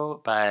to,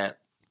 but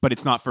But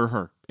it's not for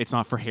her. It's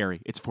not for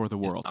Harry. It's for the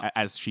it's world, not.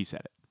 as she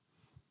said it.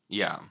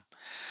 Yeah.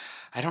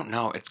 I don't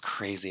know. It's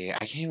crazy. I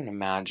can't even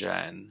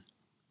imagine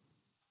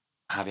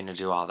having to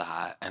do all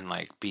that and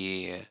like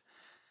be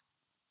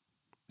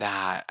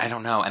that. I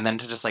don't know. And then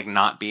to just like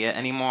not be it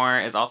anymore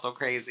is also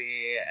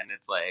crazy. And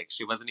it's like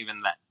she wasn't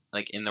even that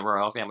like in the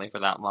royal family for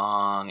that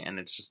long, and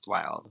it's just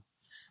wild.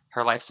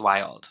 Her life's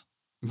wild.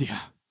 Yeah.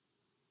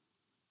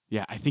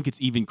 Yeah. I think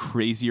it's even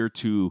crazier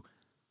to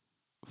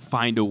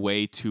find a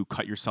way to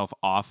cut yourself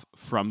off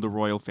from the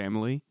royal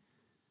family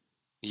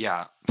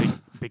Yeah.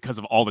 because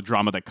of all the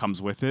drama that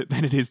comes with it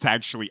than it is to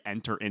actually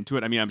enter into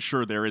it. I mean, I'm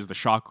sure there is the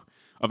shock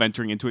of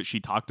entering into it. She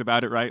talked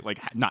about it, right? Like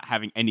not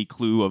having any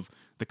clue of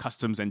the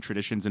customs and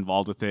traditions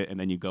involved with it, and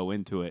then you go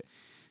into it,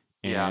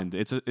 Yeah. and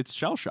it's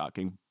shell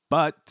shocking.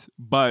 But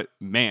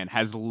man,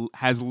 has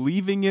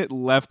leaving it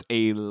left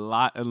a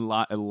lot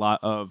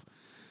of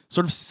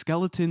sort of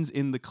skeletons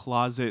in the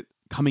closet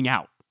coming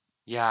out.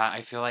 Yeah.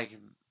 I feel like,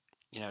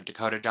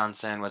 Dakota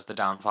Johnson was the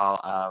downfall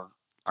of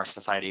our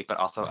society, but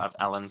also of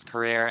Ellen's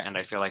career. And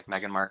I feel like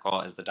Meghan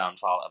Markle is the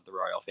downfall of the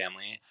royal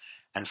family.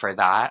 And for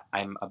that,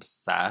 I'm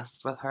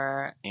obsessed with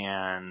her.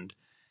 And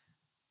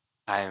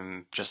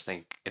I'm just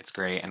think it's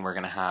great. And we're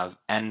going to have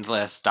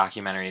endless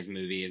documentaries,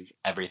 movies,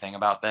 everything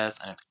about this.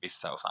 And it's going to be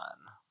so fun.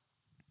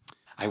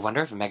 I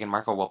wonder if Meghan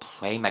Markle will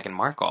play Meghan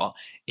Markle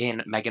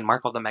in Meghan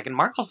Markle, the Meghan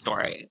Markle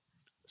story.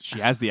 She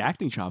has the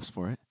acting chops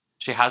for it.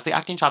 She has the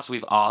acting chops.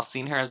 We've all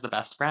seen her as the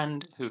best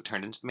friend who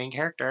turned into the main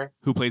character.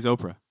 Who plays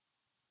Oprah?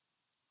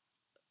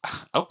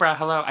 Oprah,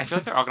 hello. I feel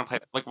like they're all gonna play.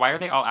 Like, why are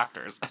they all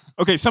actors?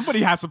 Okay, somebody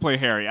has to play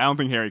Harry. I don't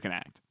think Harry can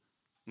act.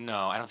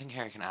 No, I don't think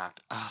Harry can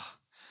act. Ugh,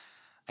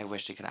 I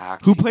wish he could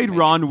act. Who He could played make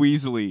Ron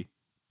Weasley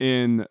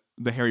in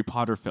the Harry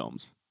Potter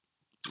films?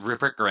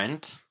 Rupert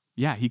Grint.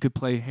 Yeah, he could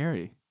play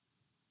Harry.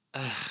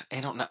 Ugh,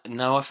 I don't know.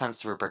 No offense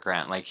to Rupert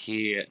Grint. Like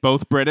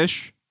Both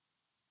British,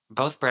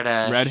 both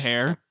British, red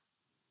hair.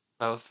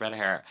 both red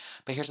hair.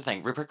 But here's the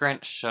thing: Rupert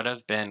Grint should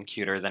have been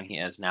cuter than he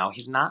is now.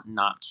 He's not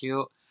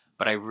cute,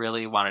 but I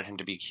really wanted him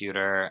to be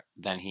cuter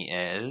than he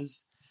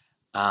is.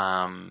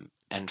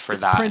 And for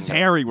It's that, Prince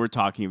Harry we're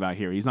talking about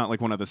here. He's not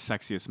like one of the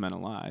sexiest men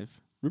alive.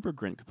 Rupert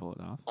Grint could pull it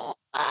off.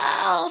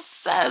 Oh,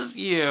 says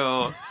you.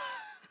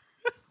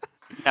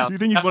 No, You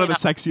think he's one of the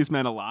definitely sexiest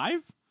men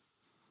alive?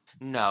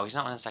 no, he's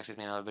not one of the sexiest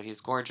men alive, but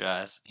he's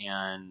gorgeous.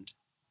 And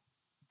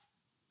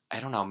I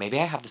don't know, maybe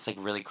I have this like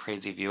really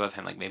crazy view of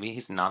him. Like maybe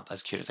he's not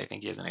as cute as I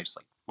think he is, and I just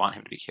like want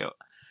him to be cute.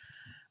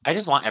 I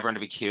just want everyone to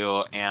be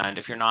cute, and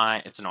if you're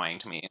not, it's annoying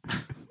to me.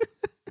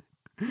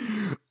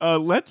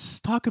 Let's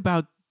talk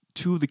about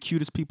two of the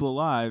cutest people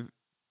alive,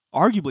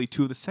 arguably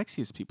two of the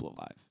sexiest people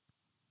alive.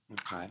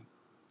 Okay.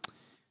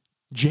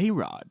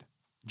 J-Rod,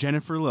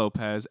 Jennifer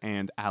Lopez,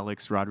 and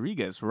Alex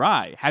Rodriguez.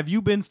 Rye, have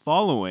you been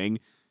following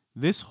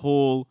this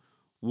whole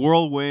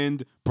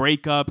whirlwind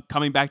breakup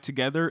coming back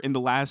together in the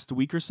last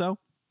week or so?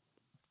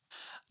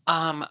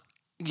 Um,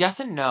 yes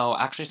and no.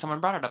 Actually, someone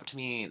brought it up to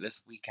me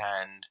this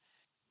weekend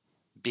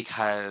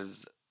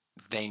because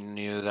they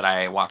knew that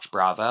I watch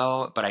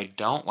Bravo, but I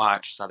don't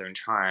watch Southern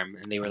Charm,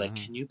 and they were like,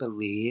 "Can you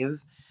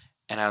believe?"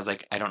 And I was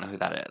like, "I don't know who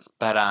that is."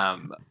 But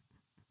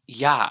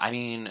yeah, I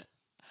mean,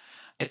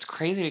 it's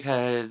crazy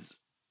because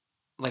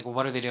like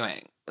what are they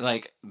doing?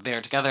 Like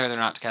they're together, they're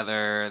not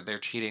together, they're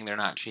cheating, they're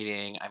not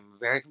cheating. I'm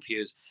very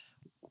confused.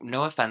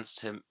 No offense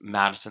to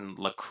Madison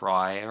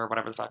LaCroix or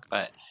whatever the fuck,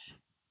 but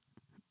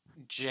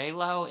J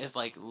Lo is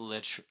like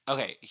literally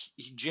okay.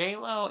 J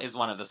Lo is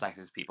one of the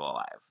sexiest people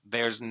alive.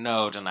 There's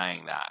no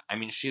denying that. I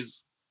mean,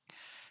 she's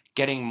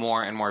getting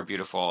more and more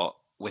beautiful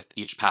with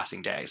each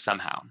passing day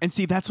somehow. And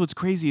see, that's what's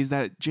crazy is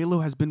that J-Lo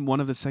has been one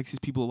of the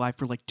sexiest people alive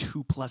for like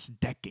 2+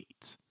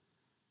 decades.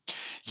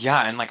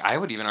 Yeah, and like I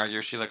would even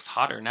argue she looks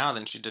hotter now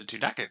than she did 2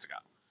 decades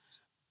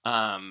ago.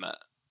 Um,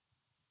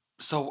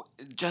 so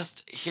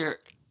just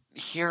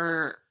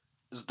here's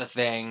the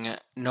thing.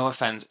 No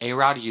offense, A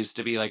Rod used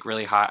to be like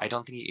really hot. I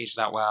don't think he aged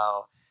that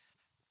well.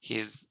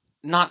 He's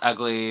not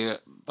ugly,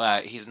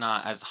 but he's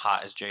not as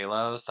hot as J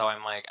Lo. So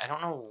I'm like, I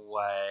don't know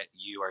what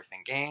you are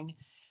thinking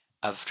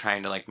of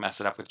trying to like mess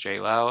it up with J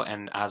Lo.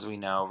 And as we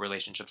know,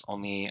 relationships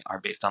only are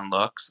based on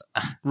looks.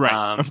 Right,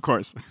 Um, of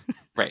course.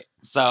 right.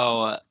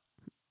 So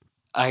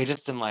I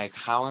just am like,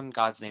 how in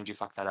God's name do you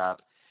fuck that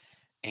up?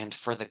 And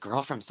for the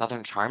girl from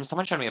Southern Charm,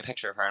 someone showed me a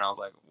picture of her, and I was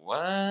like,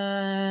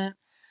 what?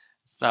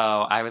 So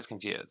I was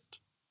confused.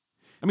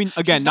 I mean, She's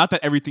again, not not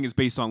that everything is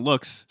based on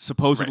looks. right.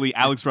 Supposedly,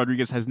 Alex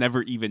Rodriguez has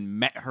never even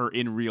met her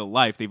in real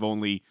life. They've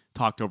only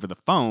talked over the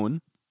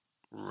phone.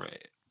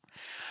 Right.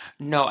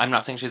 No, I'm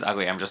not saying she's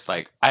ugly. I'm just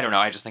like, I don't know.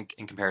 I just think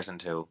in comparison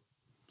to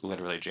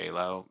literally J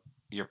Lo,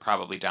 you're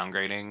probably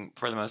downgrading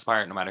for the most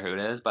part, no matter who it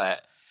is.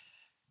 But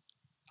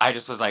I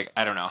just was like,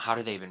 I don't know. How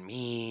did they even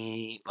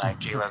meet? Like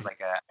J Lo's Right. like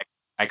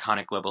a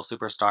iconic global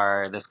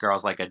superstar. This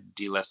girl's like a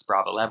D-list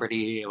Bravo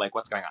celebrity. Like,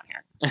 what's going on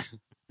here?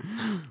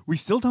 We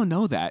still don't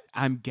know that.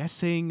 I'm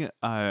guessing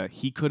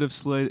he could have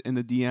slid in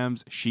the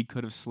DMs. She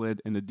could have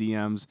slid in the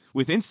DMs.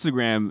 With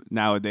Instagram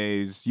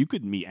nowadays, you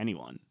could meet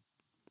anyone.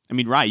 I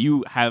mean, Rye,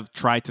 you have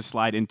tried to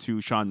slide into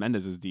Shawn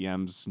Mendes'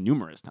 DMs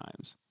numerous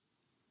times.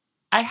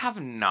 I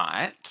have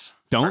not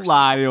Don't personally.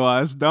 lie to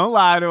us. Don't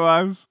lie to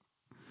us.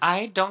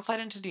 I don't slide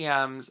into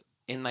DMs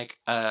in like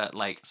a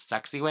like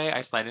sexy way.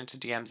 I slide into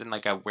DMs in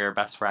like a we're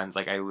best friends.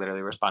 Like I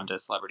literally respond to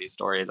celebrity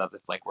stories as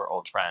if like we're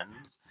old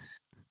friends.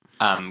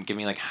 Give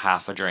me like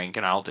half a drink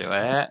and I'll do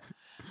it.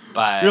 You're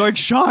But like,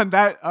 Sean,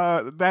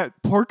 that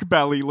pork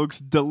belly looks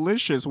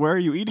delicious. Where are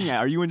you eating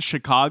at? Are you in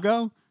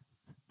Chicago?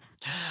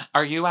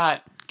 are you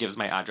at gives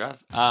my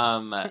address?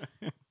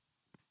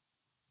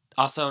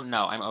 Also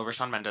no, I'm over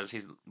Shawn Mendes.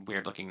 He's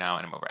weird looking now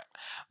and I'm over it.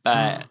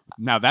 But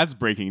Now that's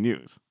breaking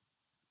news.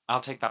 I'll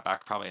take that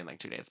back probably in like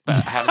 2 days. But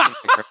I haven't seen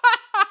a picture.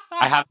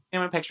 I haven't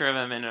seen a picture of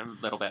him in a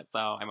little bit, so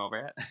I'm over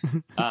it.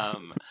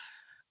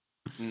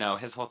 No,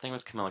 his whole thing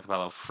with Camila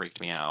Cabello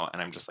freaked me out,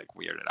 and I'm just like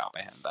weirded out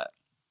by him. But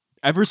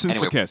Ever since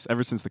anyway, the kiss.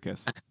 Ever since the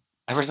kiss.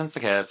 ever since the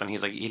kiss, and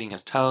he's like eating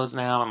his toes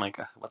now. I'm like,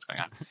 what's going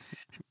on?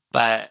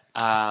 But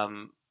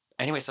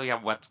anyway, so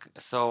yeah, what's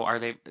so are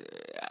they?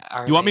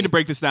 Are Do you want me they? to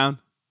break this down?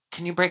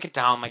 can you break it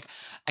down? Like,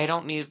 I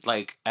don't need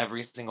like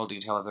every single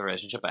detail of the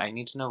relationship, but I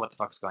need to know what the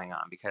fuck's going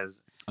on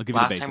because I'll give you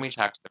the last time we basics.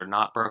 checked, they're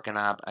not broken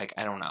up. Like,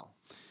 I don't know.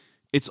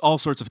 It's all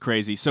sorts of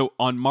crazy. So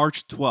on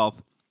March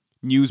 12th,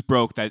 news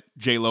broke that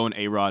J Lo and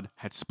A Rod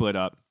had split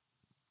up,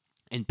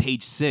 and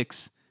Page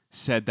Six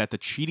said that the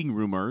cheating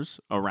rumors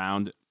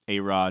around A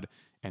Rod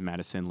and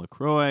Madison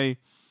LaCroix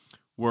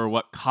were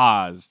what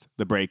caused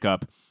the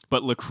breakup.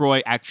 But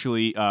LaCroix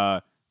actually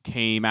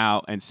came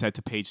out and said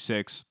to Page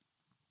Six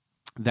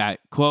that,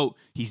 quote,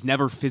 he's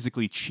never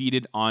physically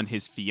cheated on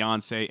his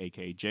fiance,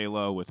 aka J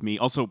Lo, with me.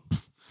 Also,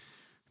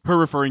 her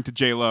referring to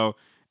J Lo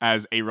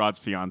as A Rod's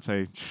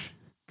fiance.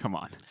 Come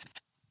on.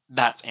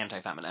 That's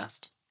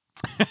anti-feminist.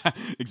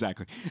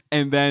 Exactly.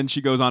 And then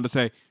she goes on to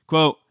say,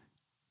 quote,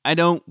 I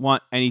don't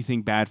want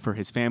anything bad for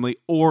his family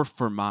or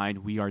for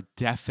mine. We are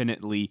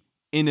definitely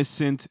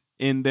innocent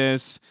in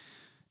this.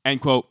 End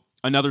quote.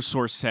 Another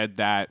source said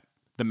that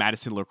the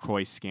Madison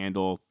LaCroix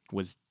scandal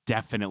was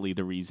definitely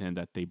the reason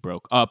that they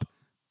broke up.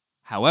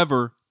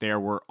 However, there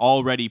were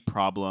already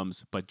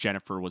problems, but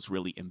Jennifer was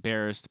really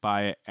embarrassed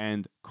by it.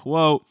 End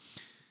quote.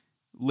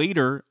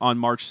 Later on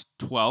March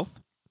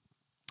 12th,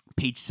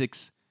 Page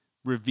Six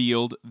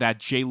revealed that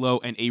J Lo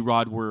and A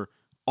Rod were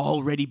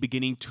already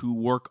beginning to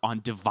work on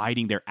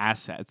dividing their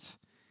assets.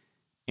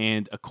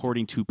 And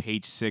according to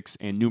Page Six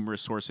and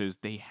numerous sources,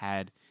 they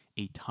had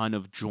a ton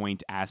of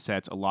joint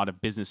assets, a lot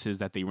of businesses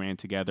that they ran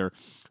together,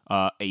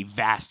 a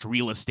vast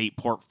real estate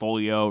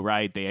portfolio,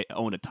 right? They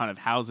owned a ton of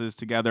houses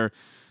together.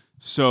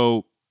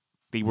 So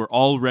they were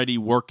already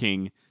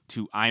working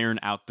to iron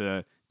out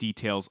the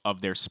details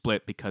of their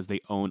split because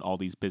they own all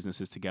these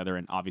businesses together.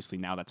 And obviously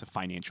now that's a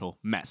financial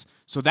mess.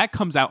 So that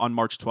comes out on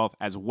March 12th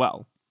as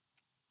well.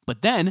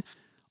 But then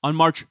on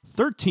March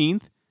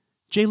 13th,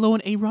 J Lo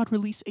and A Rod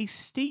release a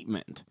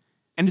statement.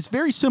 And it's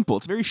very simple.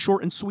 It's very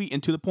short and sweet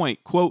and to the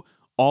point. Quote,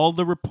 all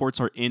the reports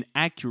are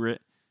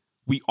inaccurate.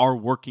 We are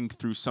working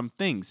through some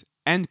things.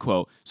 End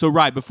quote. So,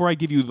 Rye, before I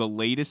give you the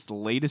latest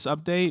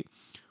update,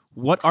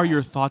 what are Okay.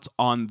 your thoughts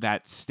on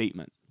that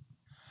statement?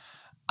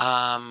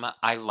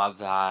 I love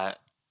that.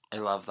 I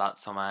love that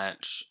so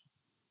much.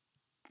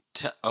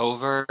 To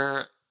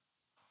over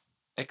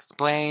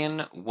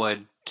explain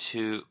would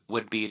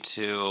be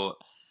to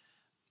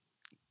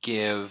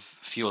give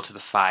fuel to the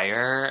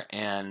fire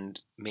and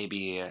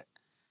maybe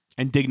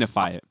And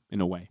dignify it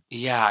in a way.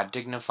 yeah,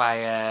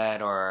 dignify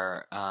it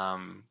or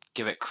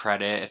give it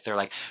credit if they're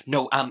like,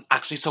 no,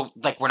 actually so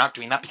like we're not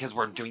doing that because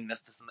we're doing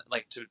this and that.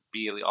 Like to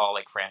be all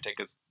like frantic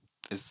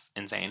is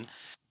insane.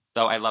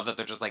 So I love that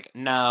they're just like,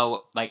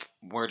 no, like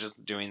we're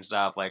just doing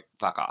stuff, like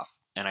fuck off.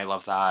 And I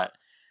love that.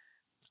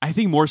 I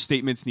think more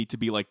statements need to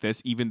be like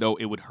this, even though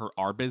it would hurt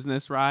our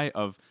business, right?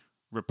 Of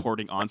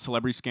reporting on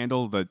celebrity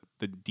scandal. The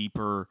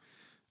deeper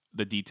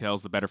the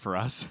details, the better for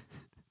us.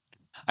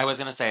 I was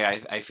gonna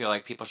say I feel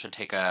like people should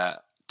take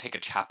a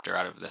chapter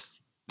out of this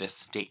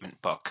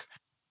statement book.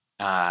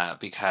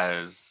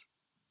 Because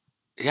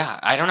yeah,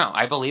 I don't know.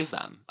 I believe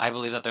them. I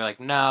believe that they're like,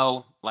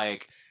 no,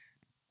 like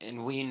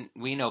and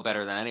we know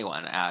better than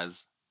anyone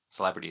as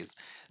celebrities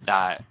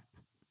that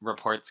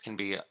reports can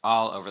be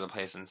all over the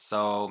place and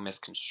so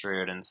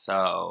misconstrued and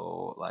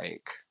so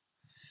like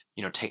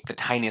take the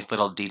tiniest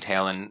little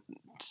detail and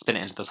spin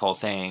it into this whole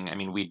thing. I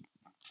mean, we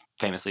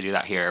famously do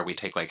that here. We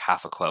take like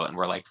half a quote and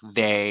we're like,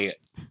 they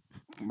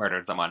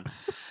murdered someone.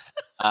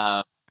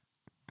 Um,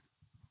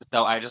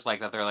 so I just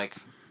like that they're like,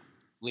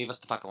 leave us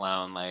the fuck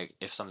alone. Like,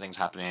 if something's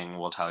happening,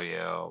 we'll tell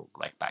you.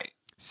 Like, bye.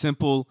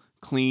 Simple,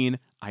 clean.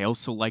 I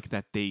also like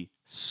that they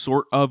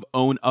sort of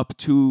own up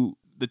to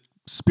the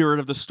spirit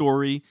of the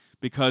story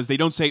because they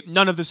don't say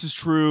none of this is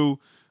true.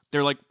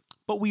 They're like,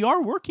 but we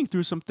are working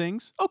through some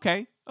things.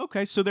 Okay,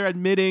 okay. So they're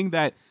admitting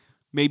that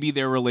maybe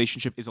their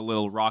relationship is a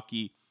little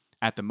rocky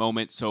at the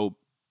moment. So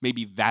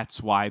maybe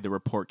that's why the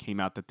report came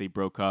out that they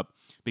broke up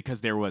because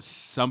there was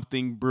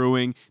something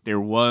brewing. There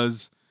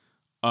was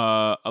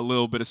a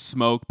little bit of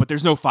smoke, but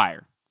there's no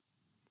fire.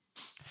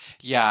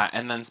 Yeah,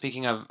 and then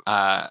speaking of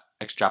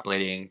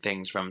extrapolating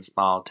things from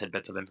small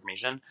tidbits of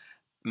information,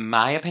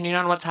 my opinion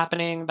on what's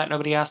happening that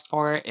nobody asked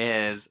for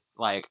is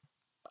like,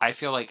 I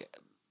feel like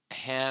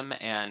him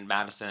and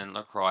Madison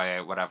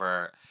LaCroix,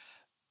 whatever,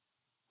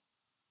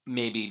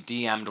 maybe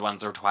DM'd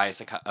once or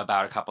twice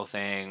about a couple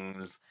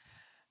things,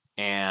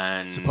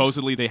 and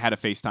Supposedly they had a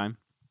FaceTime.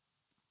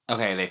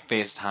 okay, they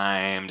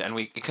FaceTimed, and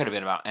it could have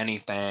been about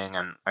anything,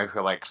 and I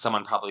feel like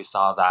someone probably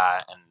saw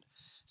that and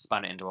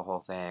spun it into a whole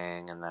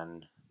thing, and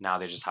then now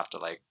they just have to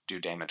like do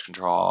damage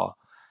control,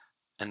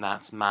 and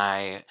that's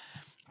my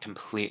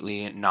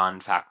completely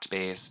non-fact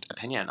based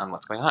opinion on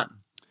what's going on.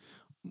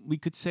 We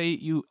could say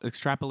you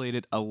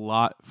extrapolated a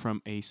lot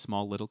from a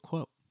small little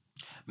quote.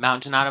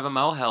 Mountain out of a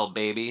molehill,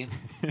 baby.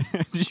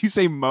 Did you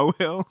say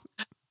Mohill?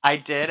 I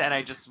did, and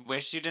I just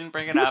wish you didn't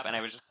bring it up, and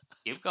I would just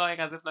keep going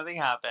as if nothing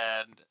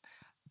happened.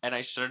 And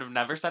I should have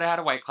never said I had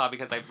a White Claw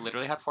because I've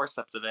literally had 4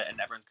 sips of it, and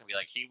everyone's gonna be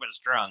like, he was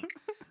drunk.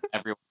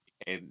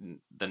 Everyone,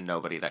 the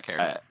nobody that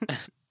cared.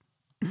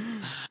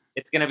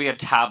 It's gonna be a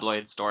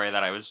tabloid story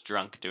that I was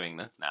drunk doing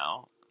this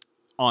now.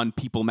 On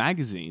People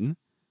magazine.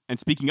 And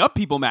speaking of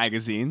People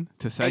Magazine,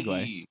 to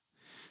segue, Hey.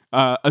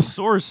 a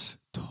source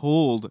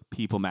told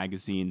People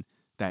Magazine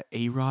that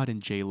A-Rod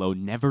and J-Lo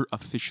never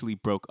officially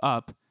broke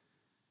up.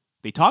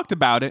 They talked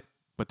about it,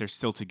 but they're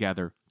still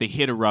together. They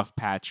hit a rough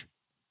patch,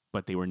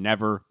 but they were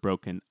never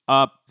broken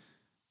up.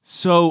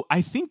 So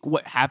I think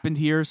what happened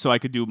here, so I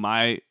could do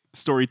my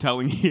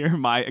storytelling here,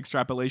 my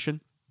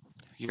extrapolation,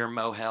 Your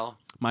Mohill.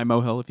 my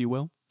mohill, if you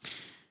will.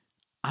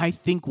 I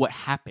think what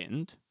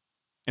happened,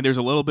 and there's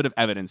a little bit of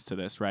evidence to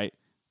this, right?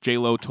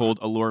 J-Lo told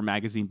Allure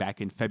magazine back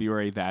in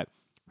February that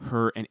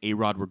her and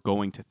A-Rod were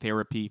going to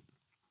therapy.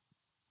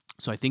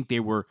 So I think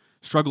they were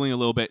struggling a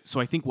little bit. So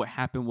I think what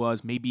happened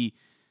was maybe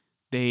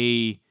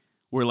they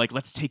were like,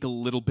 let's take a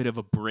little bit of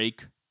a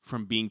break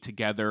from being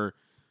together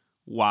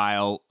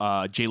while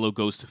J-Lo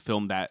goes to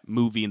film that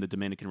movie in the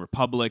Dominican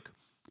Republic.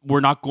 We're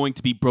not going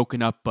to be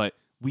broken up, but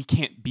we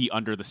can't be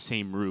under the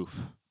same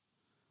roof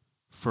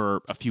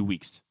for a few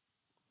weeks.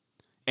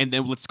 And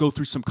then let's go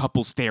through some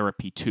couples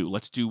therapy too.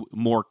 Let's do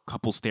more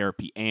couples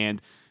therapy.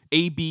 And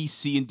A, B,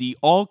 C, and D,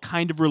 all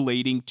kind of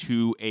relating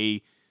to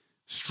a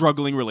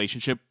struggling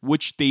relationship,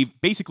 which they've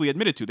basically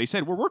admitted to. They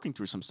said, we're working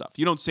through some stuff.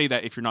 You don't say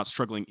that if you're not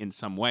struggling in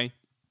some way.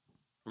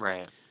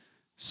 Right.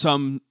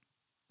 Some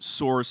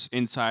source,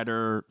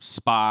 insider,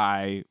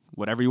 spy,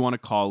 whatever you want to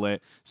call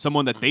it,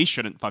 someone that they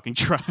shouldn't fucking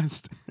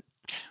trust,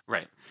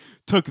 Right.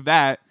 took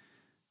that,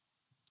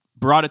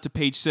 brought it to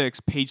Page Six.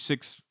 Page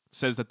Six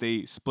says that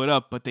they split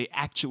up, but they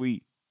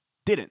actually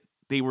didn't.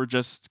 They were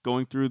just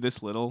going through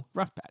this little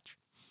rough patch.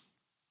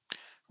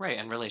 Right.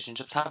 And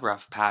relationships have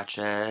rough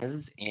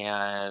patches.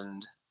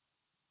 And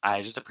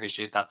I just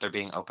appreciate that they're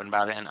being open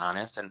about it and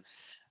honest. And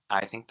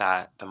I think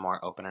that the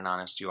more open and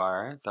honest you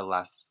are, the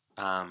less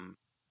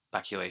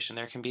speculation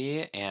there can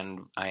be. And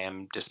I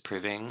am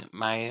disproving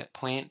my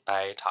point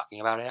by talking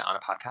about it on a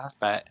podcast.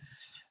 But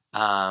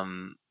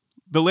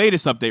The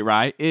latest update,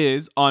 right,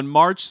 is on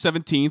March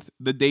 17th,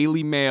 the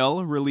Daily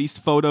Mail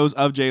released photos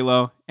of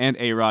J-Lo and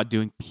A-Rod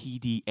doing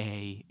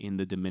PDA in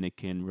the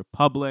Dominican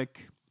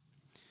Republic.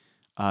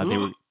 They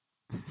were.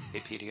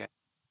 PDA.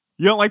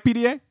 You don't like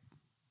PDA?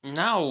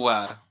 No.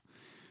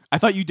 I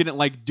thought you didn't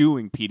like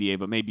doing PDA,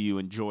 but maybe you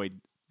enjoyed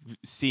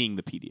seeing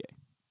the PDA.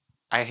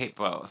 I hate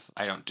both.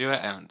 I don't do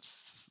it. I don't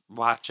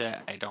watch it.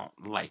 I don't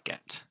like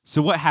it.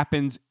 So what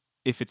happens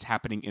if it's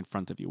happening in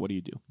front of you? What do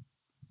you do?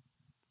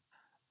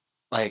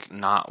 Like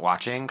not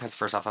watching, because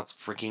first off, that's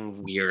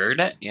freaking weird,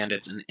 and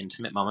it's an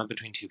intimate moment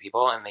between two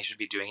people, and they should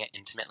be doing it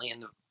intimately in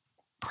the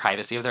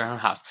privacy of their own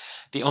house.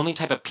 The only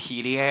type of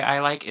PDA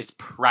I like is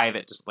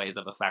private displays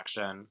of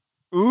affection.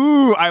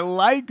 Ooh, I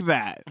like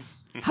that.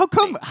 How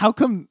come?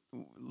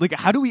 Like,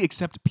 how do we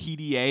accept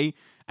PDA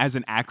as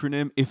an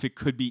acronym if it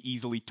could be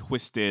easily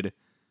twisted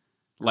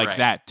like Right.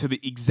 that to the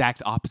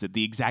exact opposite,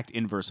 the exact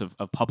inverse of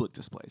public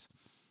displays?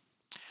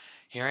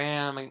 Here I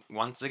am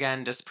once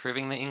again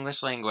disproving the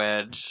English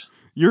language.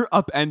 You're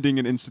upending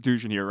an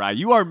institution here, right?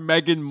 You are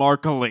Meghan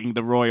Markling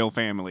the royal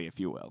family, if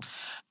you will.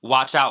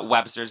 Watch out,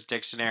 Webster's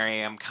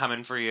Dictionary. I'm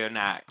coming for you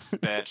next,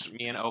 bitch.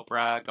 Me and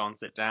Oprah, go and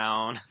sit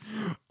down.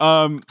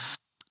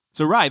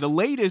 So, Rye, the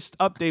latest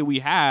update we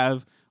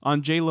have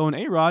on J-Lo and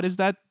A-Rod is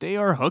that they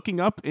are hooking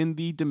up in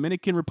the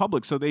Dominican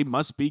Republic, so they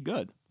must be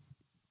good.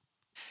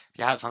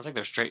 Yeah, it sounds like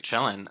they're straight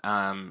chilling.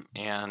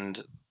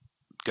 And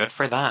good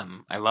for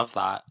them. I love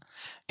that.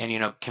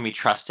 And can we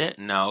trust it?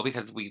 No,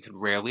 because we could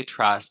rarely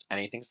trust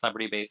anything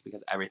celebrity based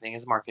because everything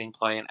is marketing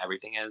ploy and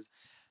everything is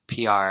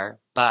PR.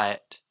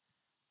 But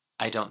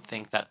I don't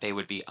think that they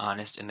would be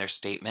honest in their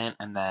statement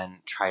and then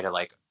try to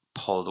like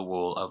pull the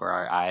wool over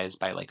our eyes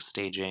by like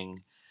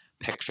staging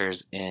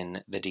pictures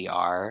in the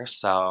DR.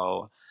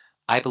 So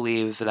I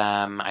believe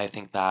them. I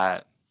think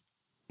that,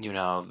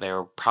 they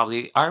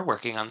probably are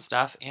working on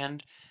stuff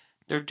and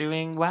they're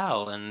doing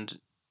well and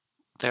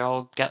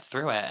they'll get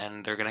through it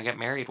and they're going to get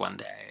married one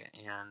day.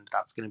 And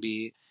that's going to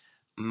be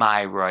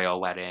my royal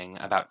wedding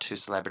about two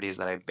celebrities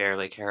that I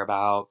barely care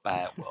about,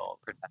 but will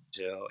pretend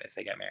to if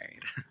they get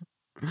married.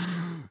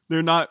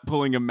 They're not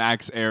pulling a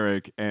Max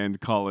Eric and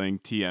calling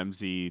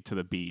TMZ to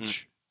the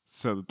beach.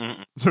 So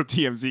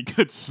TMZ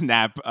could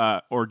snap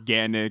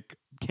organic,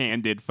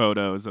 candid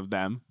photos of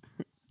them.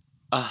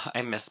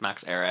 I miss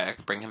Max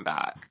Eric. Bring him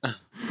back.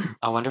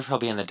 I wonder if he'll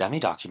be in the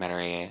Demi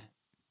documentary.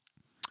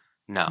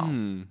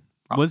 No.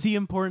 Was he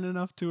important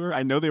enough to her?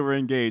 I know they were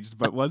engaged,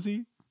 but was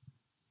he?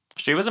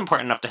 She was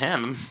important enough to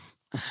him.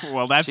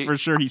 Well, that's for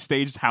sure. He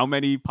staged how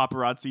many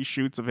paparazzi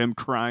shoots of him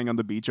crying on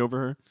the beach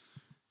over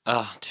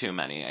her? Too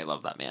many. I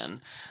love that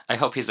man. I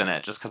hope he's in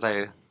it just because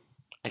I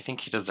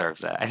think he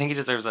deserves it. I think he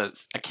deserves a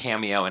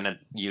cameo in a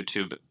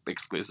YouTube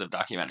exclusive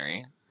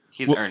documentary.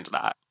 He's earned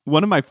that.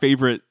 One of my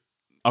favorite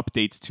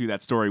updates to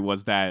that story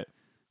was that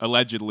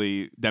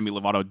allegedly Demi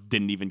Lovato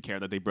didn't even care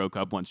that they broke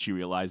up once she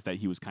realized that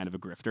he was kind of a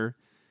grifter.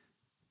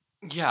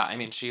 Yeah, I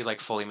mean, she like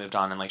fully moved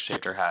on and like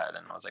shaved her head,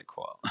 and I was like,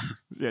 cool.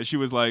 Yeah, she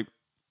was like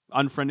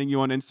unfriending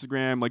you on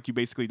Instagram, like you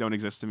basically don't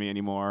exist to me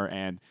anymore.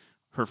 And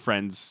her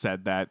friends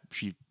said that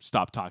she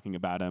stopped talking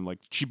about him. Like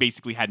she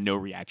basically had no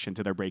reaction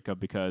to their breakup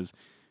because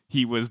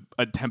he was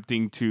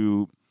attempting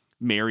to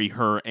marry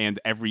her and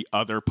every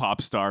other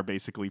pop star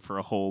basically for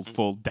a whole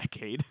full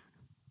decade.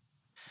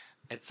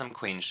 It's some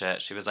queen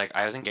shit. She was like,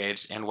 I was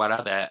engaged, and what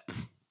of it?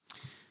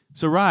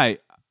 So, Rye,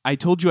 I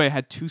told you I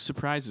had 2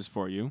 surprises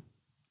for you.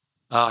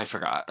 Oh, I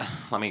forgot.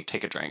 Let me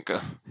take a drink.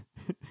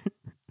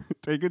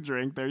 Take a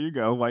drink. There you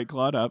go. White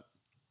Clawed Up.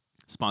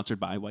 Sponsored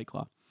by White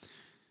Claw.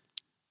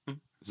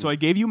 So I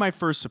gave you my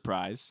first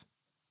surprise.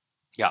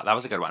 Yeah, that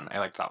was a good one. I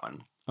liked that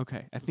one.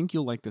 Okay, I think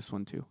you'll like this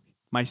one too.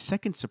 My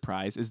second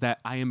surprise is that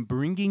I am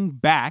bringing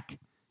back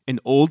an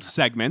old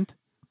segment,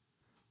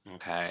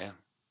 Okay.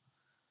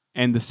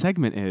 and the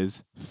segment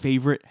is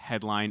Favorite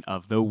Headline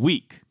of the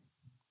Week.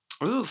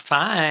 Ooh,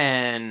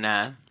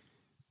 fun.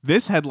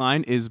 This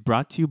headline is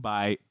brought to you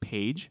by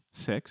Page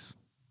Six,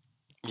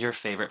 Your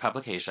favorite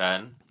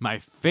publication. my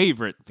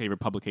favorite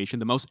publication,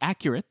 the most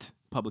accurate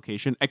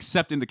publication,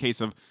 except in the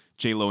case of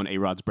J-Lo and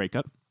A-Rod's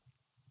breakup.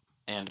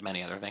 And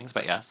many other things,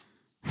 but yes.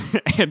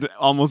 And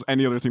almost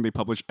any other thing they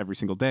publish every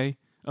single day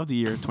of the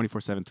year,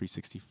 24/7,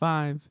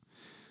 365.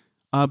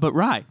 But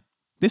Rye,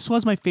 this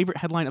was my favorite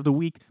headline of the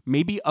week,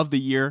 maybe of the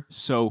year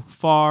so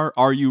far.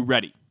 Are you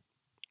ready?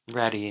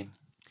 Ready.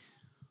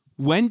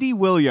 Wendy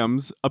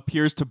Williams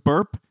appears to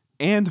burp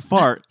and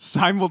fart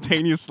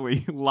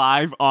simultaneously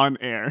live on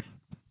air.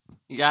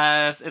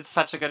 Yes, it's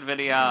such a good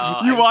video.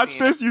 You I've watched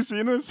seen this? You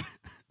seen this? it.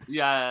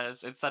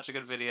 Yes, it's such a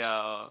good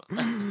video.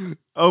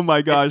 Oh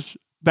my gosh.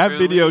 That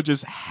truly- video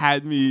just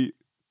had me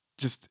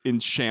just in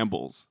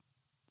shambles.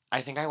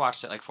 I think I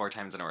watched it like 4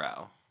 times in a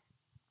row.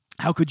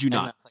 How could you And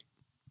not? that's like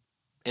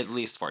at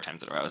least 4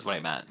 times in a row is what I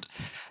meant.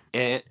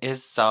 It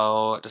is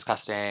so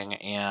disgusting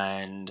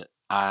and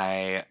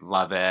I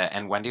love it.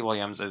 And Wendy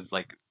Williams is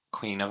like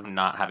queen of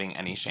not having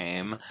any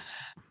shame.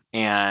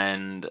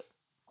 And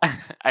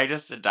I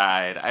just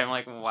died. I'm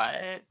like,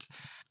 what?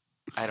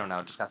 I don't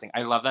know, disgusting.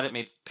 I love that it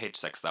made Page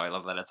Six though. I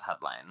love that it's a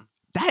headline.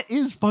 That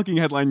is fucking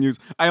headline news.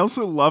 I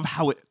also love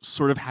how it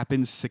sort of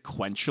happens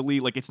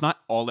sequentially. Like, it's not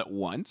all at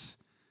once.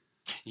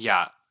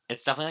 Yeah,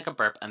 it's definitely like a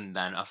burp and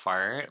then a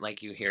fart.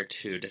 Like you hear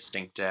 2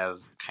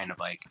 distinctive kind of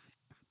like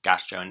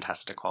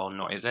gastrointestinal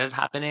noises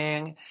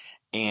happening,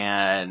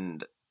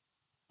 and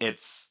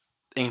it's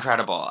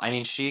incredible. I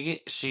mean,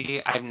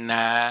 I've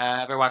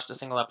never watched a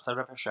single episode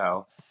of her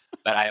show,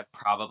 but I have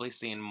probably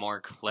seen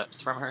more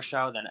clips from her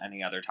show than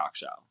any other talk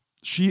show.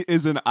 She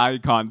is an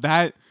icon.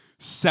 That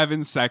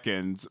 7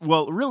 seconds.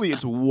 Well, really,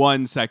 it's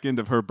 1 second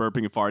of her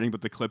burping and farting,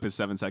 but the clip is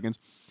 7 seconds.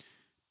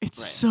 It's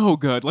Right. so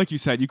good. Like you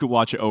said, you could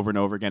watch it over and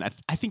over again.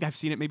 I think I've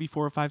seen it maybe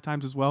 4 or 5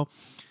 times as well.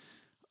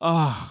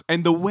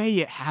 And the way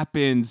it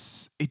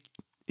happens, it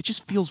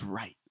just feels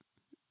right.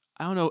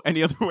 I don't know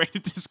any other way to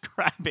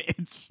describe it.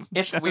 It's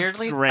just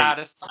weirdly great.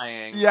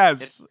 satisfying.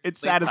 Yes,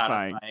 it's really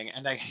satisfying.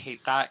 and I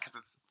hate that because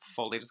it's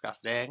fully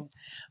disgusting,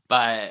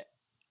 but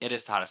it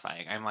is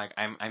satisfying. I'm like,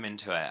 I'm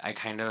into it.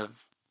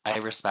 I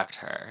respect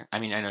her. I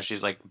mean, I know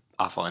she's like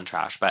awful and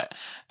trash, but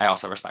I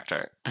also respect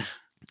her.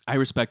 I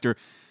respect her.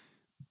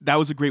 That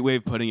was a great way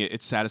of putting it.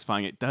 It's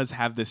satisfying. It does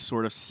have this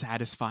sort of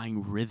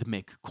satisfying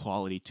rhythmic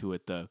quality to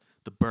it. The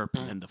burp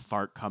and then the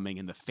fart coming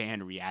and the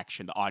fan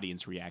reaction, the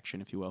audience reaction,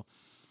 if you will.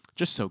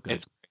 Just so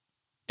good.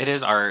 It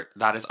is art.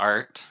 That is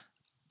art,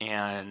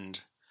 and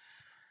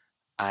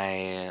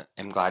I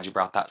am glad you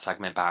brought that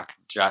segment back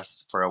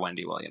just for a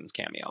Wendy Williams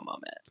cameo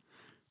moment.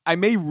 I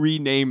may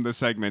rename the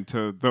segment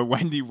to the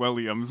Wendy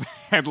Williams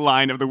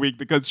headline of the week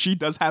because she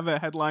does have a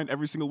headline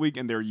every single week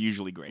and they're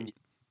usually great.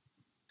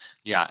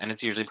 Yeah, and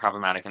it's usually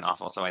problematic and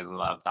awful, so I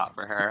love that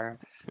for her.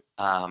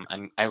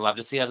 I love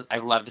to see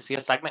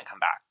a segment come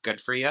back.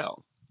 Good for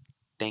you.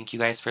 Thank you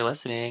guys for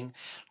listening.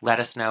 Let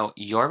us know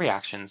your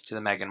reactions to the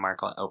Meghan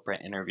Markle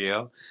Oprah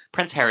interview.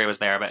 Prince Harry was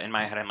there, but in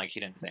my head, I'm like, he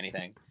didn't say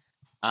anything.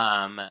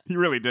 He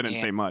really didn't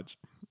say much.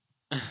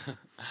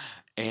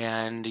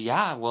 And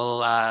yeah,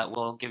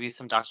 we'll give you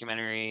some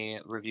documentary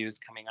reviews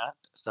coming up.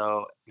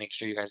 So make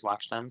sure you guys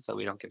watch them so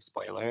we don't give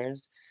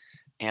spoilers.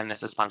 And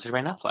this is sponsored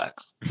by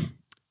Netflix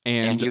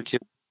and YouTube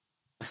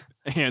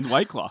And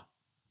White Claw.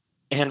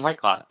 and White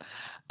Claw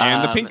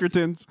And the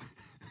Pinkertons.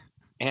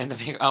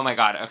 Oh my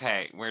god,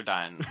 okay, we're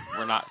done.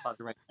 We're not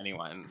sponsored by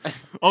anyone.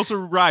 Also,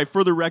 Rye,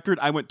 for the record,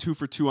 I went 2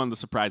 for 2 on the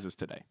surprises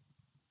today.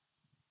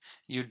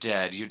 You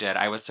did.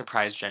 I was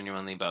surprised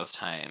genuinely both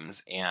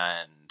times,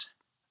 and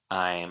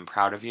I'm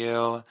proud of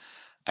you.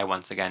 I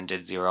once again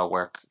did zero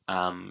work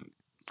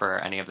for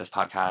any of this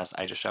podcast.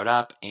 I just showed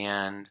up,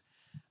 and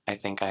I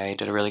think I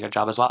did a really good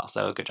job as well.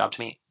 So good job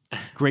to me.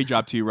 Great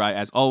job to you, Rye,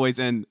 as always.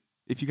 And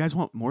if you guys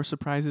want more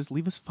surprises,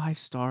 leave us 5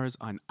 stars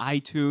on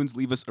iTunes.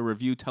 Leave us a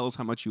review. Tell us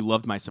how much you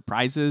loved my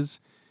surprises.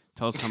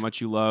 Tell us how much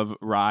you love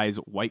Rye's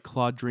White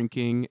Claw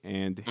drinking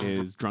and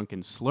his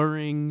drunken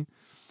slurring.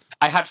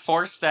 I had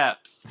 4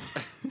 sips.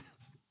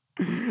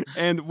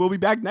 And we'll be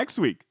back next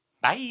week.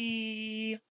 Bye.